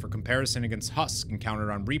records for comparison against Husk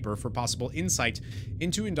encountered on Reaper for possible insight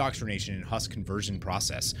into indoctrination and Husk conversion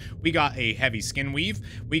process. We got a heavy skin weave.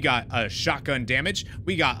 We got a shotgun damage.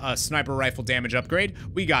 We got a sniper rifle damage upgrade.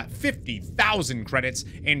 We got 50,000 credits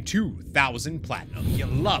and 2,000 platinum. You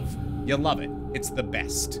love it. It's the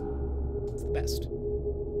best. It's the best.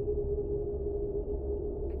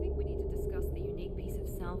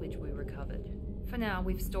 For now,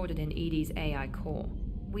 we've stored it in EDI's AI core.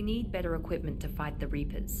 We need better equipment to fight the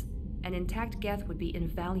Reapers. An intact Geth would be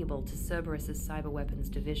invaluable to Cerberus's cyber weapons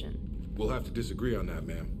division. We'll have to disagree on that,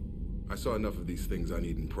 ma'am. I saw enough of these things I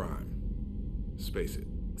need in Prime. Space it.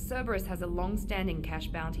 Cerberus has a long-standing cash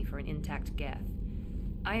bounty for an intact Geth.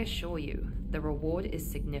 I assure you, the reward is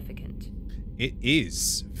significant. It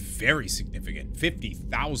is very significant.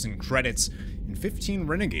 50,000 credits and 15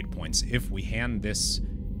 Renegade points if we hand this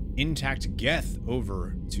intact Geth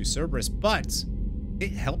over to Cerberus, but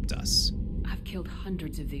it helped us. I've killed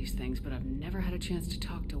hundreds of these things, but I've never had a chance to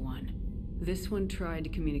talk to one. This one tried to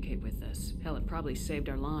communicate with us. Hell, it probably saved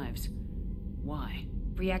our lives. Why?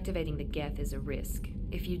 Reactivating the Geth is a risk.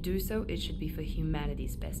 If you do so, it should be for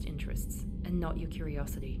humanity's best interests, and not your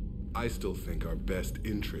curiosity. I still think our best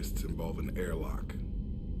interests involve an airlock.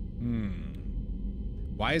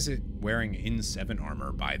 Why is it wearing N7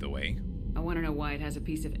 armor, by the way? I want to know why it has a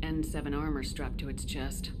piece of N7 armor strapped to its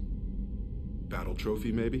chest. Battle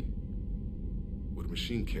trophy, maybe? Would a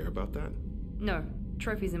machine care about that? No.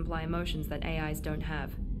 Trophies imply emotions that AIs don't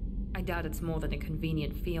have. I doubt it's more than a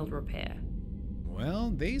convenient field repair.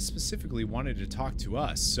 Well, they specifically wanted to talk to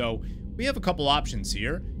us, so we have a couple options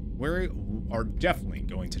here. We are definitely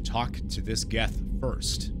going to talk to this Geth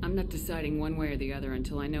first. I'm not deciding one way or the other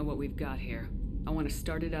until I know what we've got here. I want to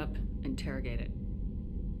start it up, interrogate it.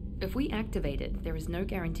 If we activate it, there is no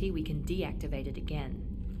guarantee we can deactivate it again.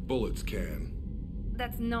 Bullets can.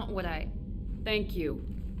 That's not what I... Thank you,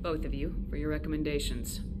 both of you, for your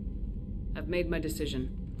recommendations. I've made my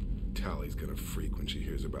decision. Tally's gonna freak when she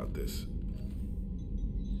hears about this.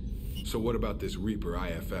 So what about this Reaper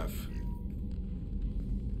IFF?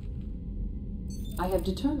 I have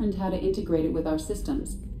determined how to integrate it with our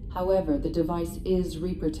systems. However, the device is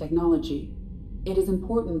Reaper technology. It is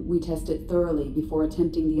important we test it thoroughly before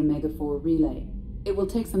attempting the Omega-4 relay. It will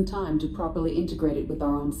take some time to properly integrate it with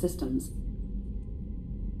our own systems.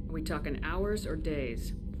 Are we talking hours or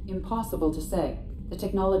days? Impossible to say. The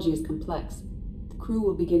technology is complex. The crew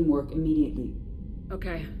will begin work immediately.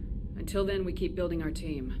 Okay. Until then, we keep building our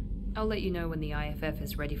team. I'll let you know when the IFF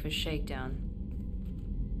is ready for shakedown.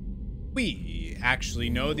 We actually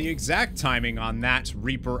know the exact timing on that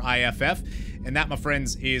Reaper IFF, and that, my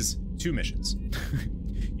friends, is 2 missions.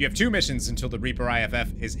 You have 2 missions until the Reaper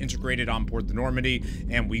IFF is integrated on board the Normandy,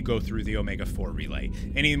 and we go through the Omega-4 relay.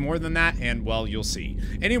 Any more than that, and, well, you'll see.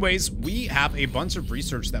 Anyways, we have a bunch of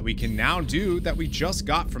research that we can now do that we just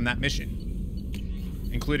got from that mission,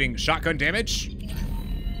 including shotgun damage,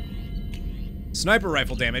 sniper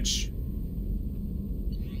rifle damage,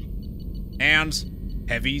 and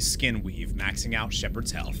heavy skin weave, maxing out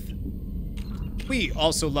Shepard's health. We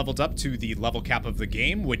also leveled up to the level cap of the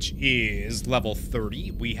game, which is level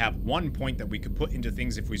 30. We have 1 point that we could put into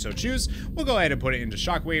things if we so choose. We'll go ahead and put it into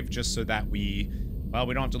Shockwave just so that we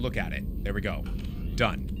don't have to look at it. There we go.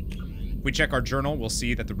 Done. If we check our journal, we'll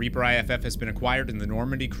see that the Reaper IFF has been acquired and the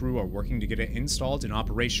Normandy crew are working to get it installed and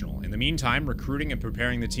operational. In the meantime, recruiting and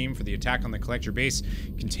preparing the team for the attack on the Collector base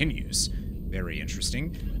continues. Very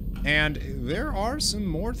interesting. And there are some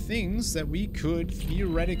more things that we could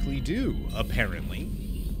theoretically do, apparently,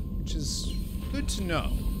 which is good to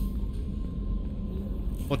know.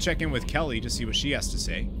 We'll check in with Kelly to see what she has to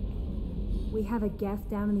say. We have a Geth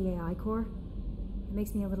down in the AI core. It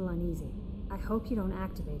makes me a little uneasy. I hope you don't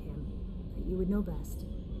activate him, but you would know best.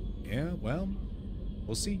 Yeah, well,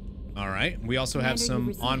 we'll see. All right, we also have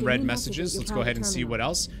some on-read messages. Let's go ahead and see what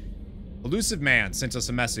else. Elusive Man sent us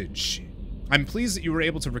a message. I'm pleased that you were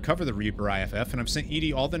able to recover the Reaper IFF, and I've sent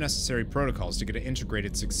EDI all the necessary protocols to get it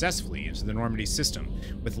integrated successfully into the Normandy system.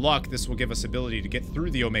 With luck, this will give us ability to get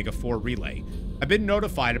through the Omega-4 relay. I've been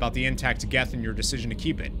notified about the intact Geth and your decision to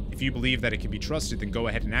keep it. If you believe that it can be trusted, then go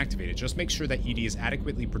ahead and activate it. Just make sure that EDI is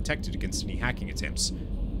adequately protected against any hacking attempts.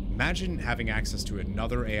 Imagine having access to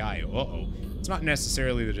another AI. Uh-oh. It's not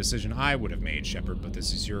necessarily the decision I would have made, Shepard, but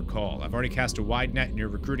this is your call. I've already cast a wide net in your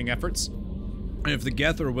recruiting efforts. And if the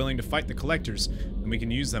Geth are willing to fight the Collectors, then we can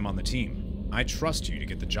use them on the team. I trust you to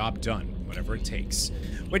get the job done, whatever it takes.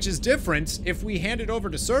 Which is different if we hand it over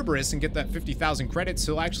to Cerberus and get that 50,000 credits.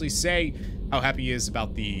 He'll actually say how happy he is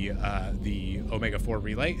about the Omega-4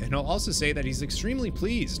 relay, and he'll also say that he's extremely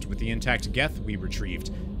pleased with the intact Geth we retrieved.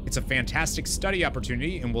 It's a fantastic study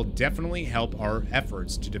opportunity and will definitely help our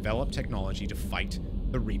efforts to develop technology to fight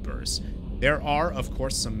the Reapers. There are, of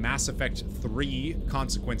course, some Mass Effect 3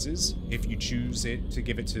 consequences if you choose to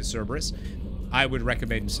give it to Cerberus. I would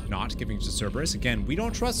recommend not giving it to Cerberus. Again, we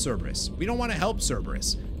don't trust Cerberus. We don't want to help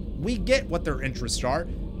Cerberus. We get what their interests are.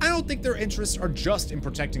 I don't think their interests are just in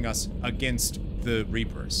protecting us against the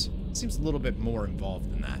Reapers. It seems a little bit more involved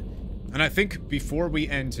than that. And I think before we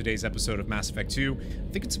end today's episode of Mass Effect 2,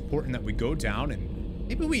 I think it's important that we go down and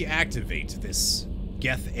maybe we activate this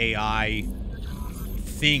Geth AI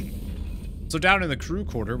thing. So down in the crew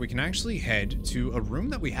quarter, we can actually head to a room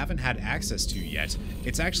that we haven't had access to yet.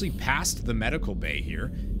 It's actually past the medical bay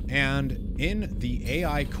here, and in the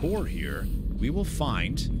AI core here, we will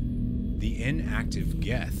find the inactive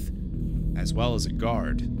Geth, as well as a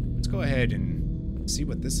guard. Let's go ahead and see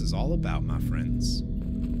what this is all about, my friends.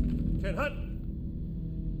 Ted Hutt!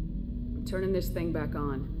 I'm turning this thing back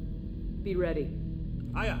on. Be ready.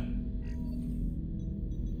 Aye, aye.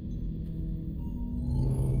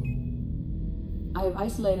 I have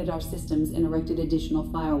isolated our systems and erected additional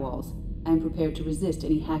firewalls. I am prepared to resist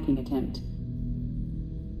any hacking attempt.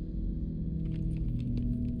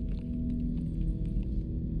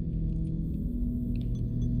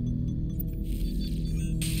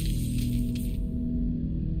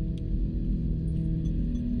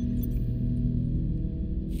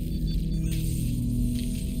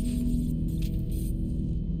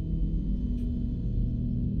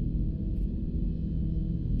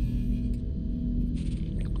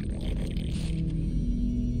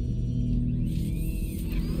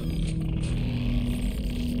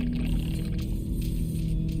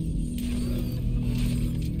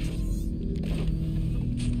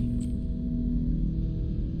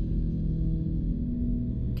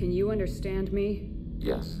 Can you understand me?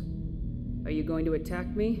 Yes. Are you going to attack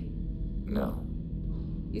me? No.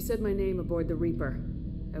 You said my name aboard the Reaper.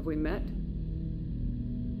 Have we met?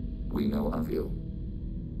 We know of you.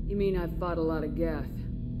 You mean I've fought a lot of Geth?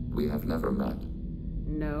 We have never met.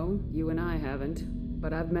 No, you and I haven't.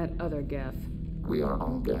 But I've met other Geth. We are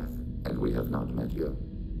all Geth, and we have not met you.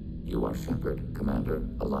 You are Shepard, Commander,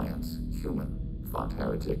 Alliance, human, fought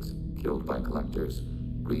heretics, killed by collectors,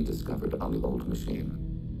 rediscovered on the old machine.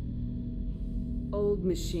 Old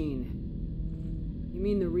machine. You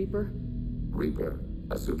mean the Reaper? Reaper,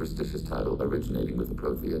 a superstitious title originating with the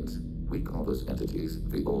Protheans. We call those entities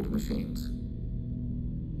the old machines.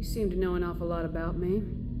 You seem to know an awful lot about me.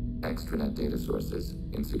 Extranet data sources,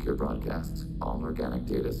 insecure broadcasts, all organic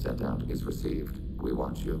data sent out is received. We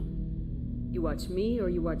watch you. You watch me or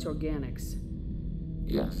you watch organics?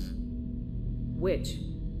 Yes. Which?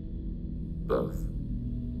 Both.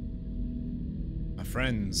 My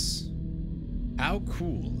friends, how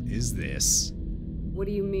cool is this? What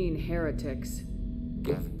do you mean, heretics?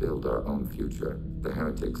 Geth build our own future. The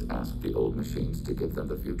heretics asked the old machines to give them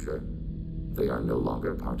the future. They are no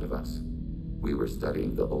longer part of us. We were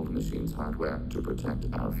studying the old machines' hardware to protect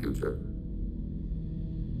our future.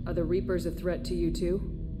 Are the Reapers a threat to you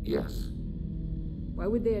too? Yes. Why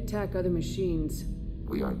would they attack other machines?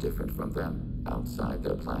 We are different from them, outside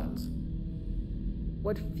their plans.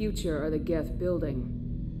 What future are the Geth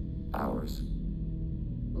building? Ours.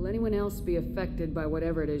 Will anyone else be affected by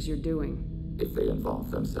whatever it is you're doing? If they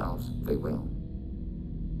involve themselves, they will.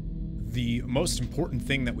 The most important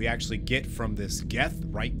thing that we actually get from this Geth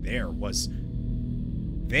right there was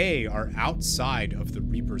they are outside of the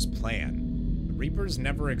Reaper's plan. The Reapers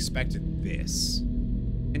never expected this.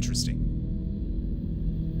 Interesting.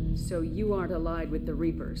 So you aren't allied with the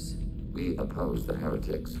Reapers? We oppose the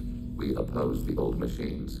heretics. We oppose the old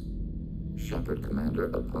machines. Shepard Commander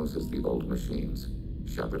opposes the old machines.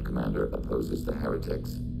 Shepard Commander opposes the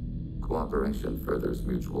heretics. Cooperation furthers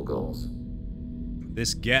mutual goals.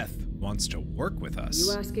 This Geth wants to work with us.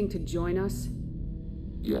 You asking to join us?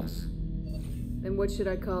 Yes. Then what should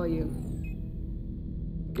I call you?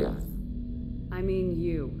 Geth. I mean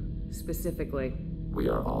you, specifically. We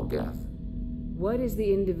are all Geth. What is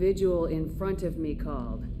the individual in front of me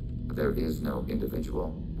called? There is no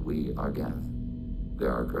individual. We are Geth.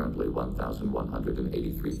 There are currently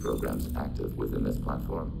 1,183 programs active within this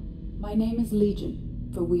platform. My name is Legion,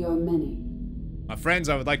 for we are many. My friends,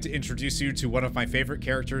 I would like to introduce you to one of my favorite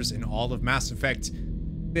characters in all of Mass Effect.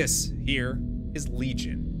 This here is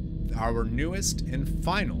Legion, our newest and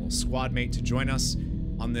final squad mate to join us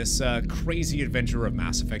on this crazy adventure of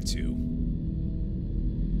Mass Effect 2.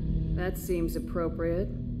 That seems appropriate.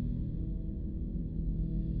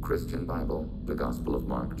 Christian Bible, the Gospel of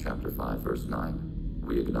Mark, chapter 5, verse 9.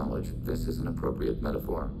 We acknowledge this is an appropriate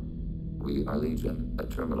metaphor. We are Legion, a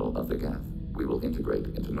terminal of the Geth. We will integrate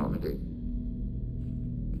into Normandy.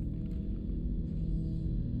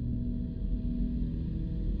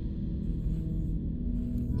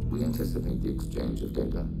 We anticipate the exchange of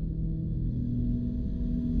data.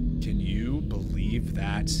 Can you believe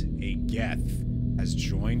that a Geth has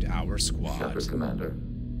joined our squad? Shepard Commander.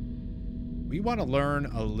 We want to learn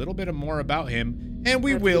a little bit more about him, and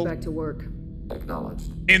we Let's will get back to work.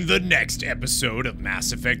 Acknowledged. In the next episode of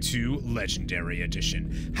Mass Effect 2 Legendary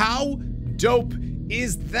Edition. How dope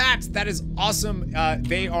is that? That is awesome.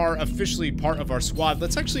 They are officially part of our squad.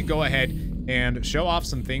 Let's actually go ahead and show off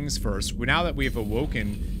some things first. Now that we've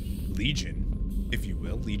awoken Legion, if you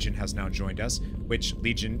will, Legion has now joined us, which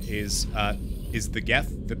Legion is the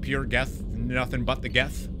Geth, the pure Geth, nothing but the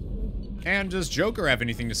Geth. And does Joker have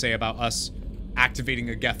anything to say about us activating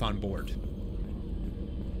a Geth on board?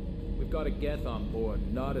 We've got a Geth on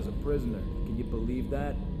board, not as a prisoner. Can you believe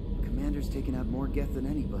that? Commander's taken out more Geth than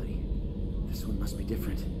anybody. This one must be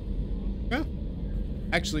different. Yeah,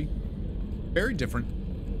 actually, very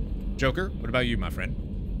different. Joker, what about you, my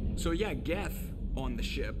friend? So yeah, Geth on the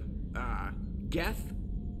ship. Geth?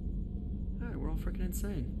 Alright, we're all freaking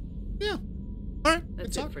insane. Yeah. Alright,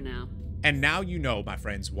 that's it for now. And now you know, my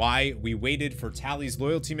friends, why we waited for Tally's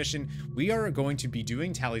loyalty mission. We are going to be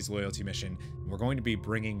doing Tally's loyalty mission. We're going to be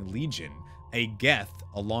bringing Legion, a Geth,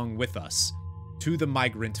 along with us to the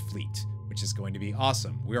migrant fleet, which is going to be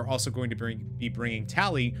awesome. We are also going to be bringing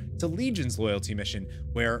Tally to Legion's loyalty mission,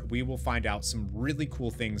 where we will find out some really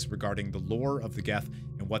cool things regarding the lore of the Geth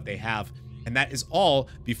and what they have. And that is all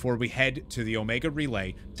before we head to the Omega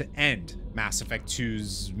Relay to end Mass Effect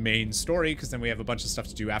 2's main story, because then we have a bunch of stuff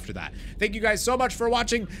to do after that. Thank you guys so much for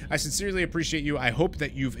watching. I sincerely appreciate you. I hope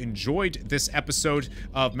that you've enjoyed this episode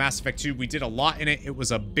of Mass Effect 2. We did a lot in it. It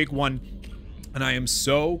was a big one. And I am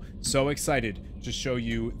so excited to show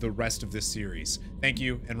you the rest of this series. Thank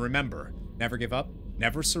you. And remember, never give up,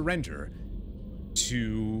 never surrender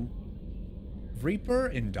to Reaper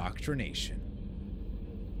indoctrination.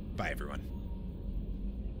 Bye, everyone.